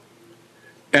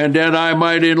 And that I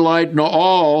might enlighten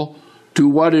all to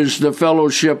what is the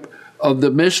fellowship of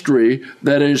the mystery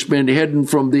that has been hidden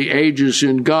from the ages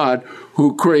in God,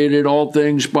 who created all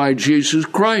things by Jesus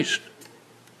Christ.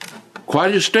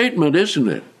 Quite a statement, isn't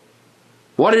it?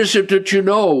 What is it that you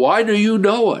know? Why do you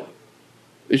know it?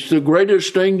 It's the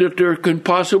greatest thing that there can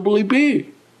possibly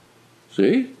be.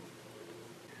 See?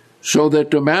 So that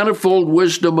the manifold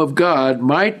wisdom of God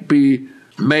might be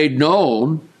made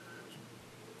known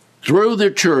through the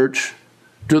church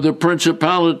to the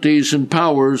principalities and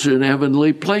powers in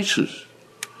heavenly places.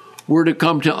 We're to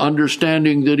come to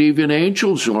understanding that even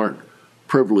angels aren't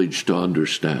privileged to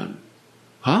understand.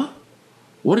 Huh?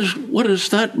 What does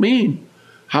that mean?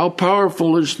 How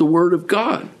powerful is the Word of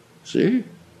God? See?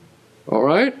 All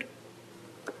right?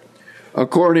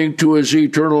 According to his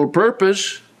eternal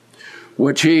purpose,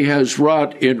 which he has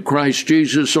wrought in Christ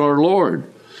Jesus our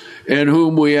Lord, in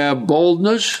whom we have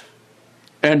boldness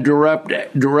and direct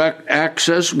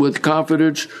access with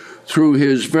confidence through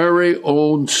his very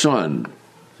own Son.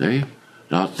 See?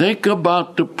 Now think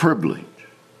about the privilege.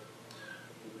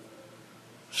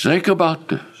 Think about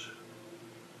this.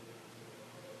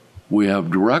 We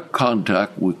have direct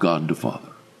contact with God the Father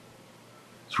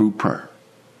through prayer.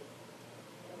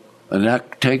 And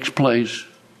that takes place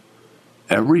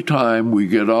every time we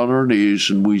get on our knees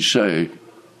and we say,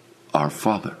 Our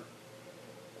Father.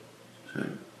 See?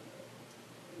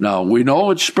 Now, we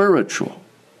know it's spiritual.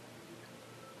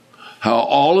 How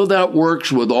all of that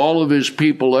works with all of his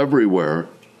people everywhere,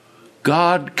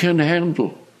 God can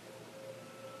handle.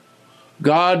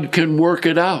 God can work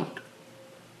it out.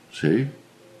 See?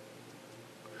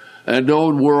 And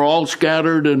though we're all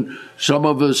scattered and some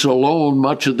of us alone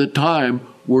much of the time,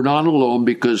 we're not alone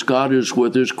because God is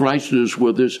with us, Christ is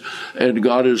with us, and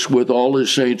God is with all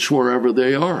his saints wherever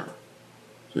they are.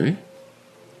 See?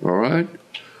 All right?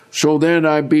 So then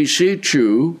I beseech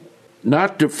you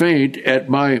not to faint at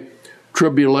my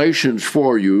tribulations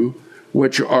for you,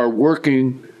 which are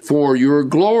working for your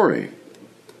glory.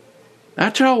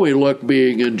 That's how we look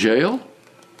being in jail.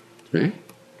 See?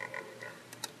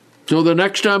 So the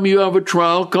next time you have a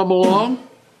trial come along,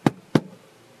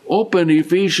 open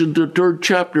Ephesians, the 3rd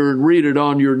chapter, and read it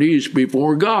on your knees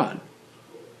before God.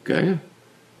 Okay?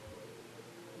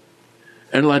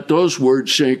 And let those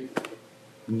words sink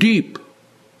deep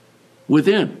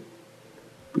within,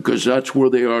 because that's where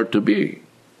they are to be.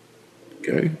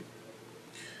 Okay?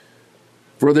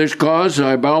 For this cause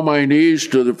I bow my knees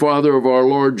to the Father of our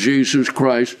Lord Jesus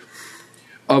Christ,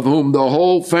 of whom the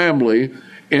whole family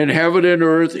in heaven and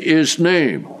earth is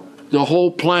named. The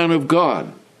whole plan of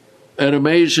God. An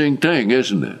amazing thing,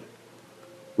 isn't it?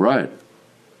 Right.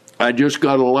 I just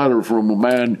got a letter from a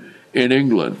man in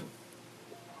England.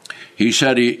 He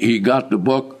said he got the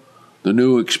book, the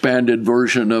new expanded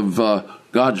version of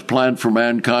God's plan for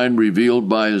mankind revealed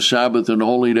by his Sabbath and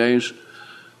holy days,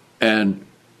 and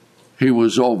he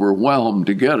was overwhelmed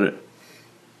to get it.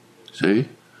 See?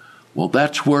 Well,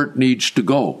 that's where it needs to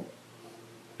go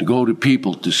to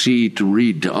people, to see, to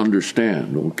read, to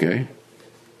understand, okay?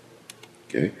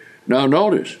 Okay. Now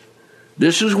notice,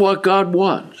 this is what God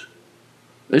wants.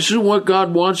 This is what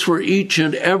God wants for each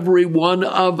and every one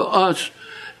of us.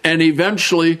 And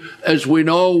eventually, as we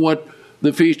know what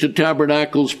the Feast of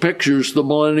Tabernacles pictures, the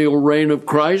millennial reign of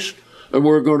Christ, and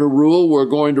we're going to rule, we're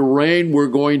going to reign, we're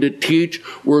going to teach,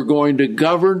 we're going to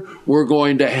govern, we're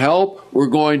going to help, we're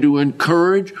going to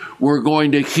encourage, we're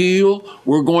going to heal,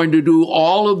 we're going to do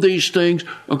all of these things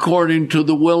according to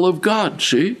the will of God,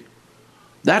 see?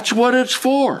 That's what it's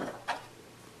for.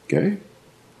 Okay?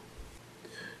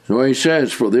 So he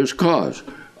says, for this cause,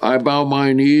 I bow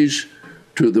my knees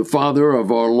to the Father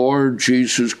of our Lord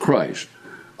Jesus Christ,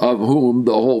 of whom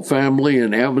the whole family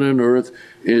in heaven and earth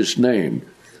is named,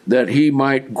 that he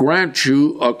might grant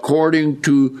you, according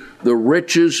to the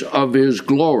riches of his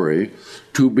glory,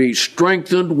 to be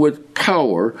strengthened with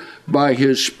power by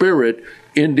his Spirit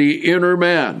in the inner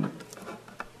man.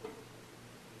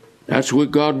 That's what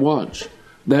God wants.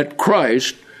 That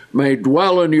Christ may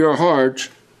dwell in your hearts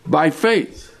by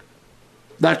faith.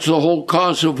 That's the whole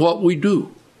cause of what we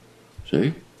do.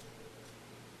 See?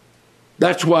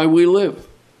 That's why we live.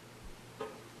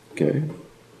 Okay?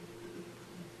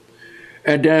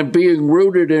 And then being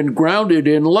rooted and grounded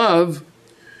in love,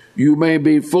 you may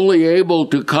be fully able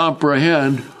to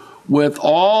comprehend with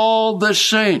all the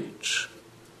saints.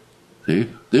 See?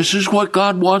 This is what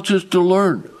God wants us to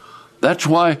learn. That's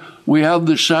why we have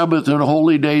the Sabbath and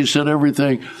holy days and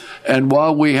everything. And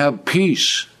while we have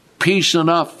peace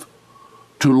enough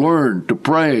to learn, to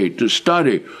pray, to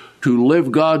study, to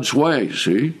live God's way,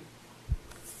 see?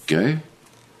 Okay?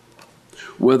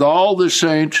 With all the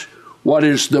saints, what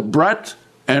is the breadth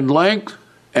and length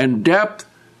and depth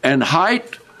and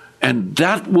height, and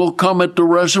that will come at the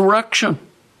resurrection.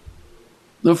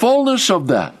 The fullness of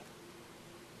that.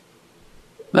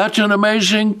 That's an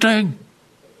amazing thing.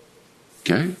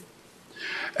 Okay?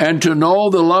 And to know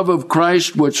the love of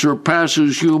Christ which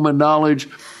surpasses human knowledge,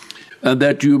 and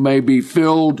that you may be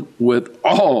filled with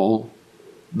all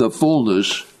the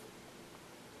fullness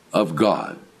of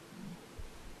God.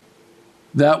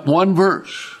 That one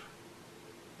verse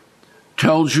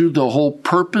tells you the whole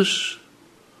purpose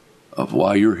of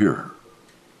why you're here.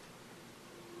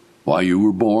 Why you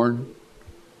were born,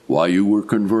 why you were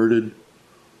converted,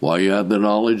 why you have the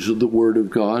knowledge of the Word of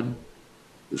God.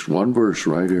 This one verse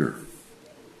right here.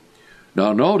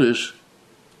 Now notice,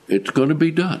 it's going to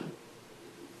be done.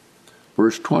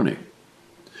 Verse 20.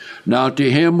 Now to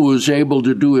him who is able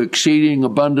to do exceeding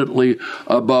abundantly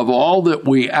above all that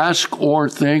we ask or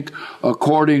think,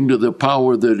 according to the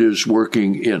power that is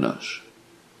working in us.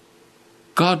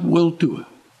 God will do it.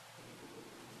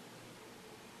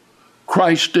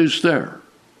 Christ is there.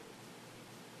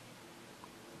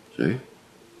 See?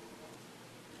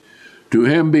 To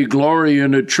him be glory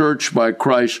in the church by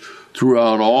Christ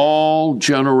throughout all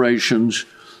generations,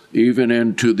 even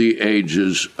into the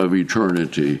ages of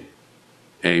eternity.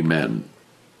 Amen.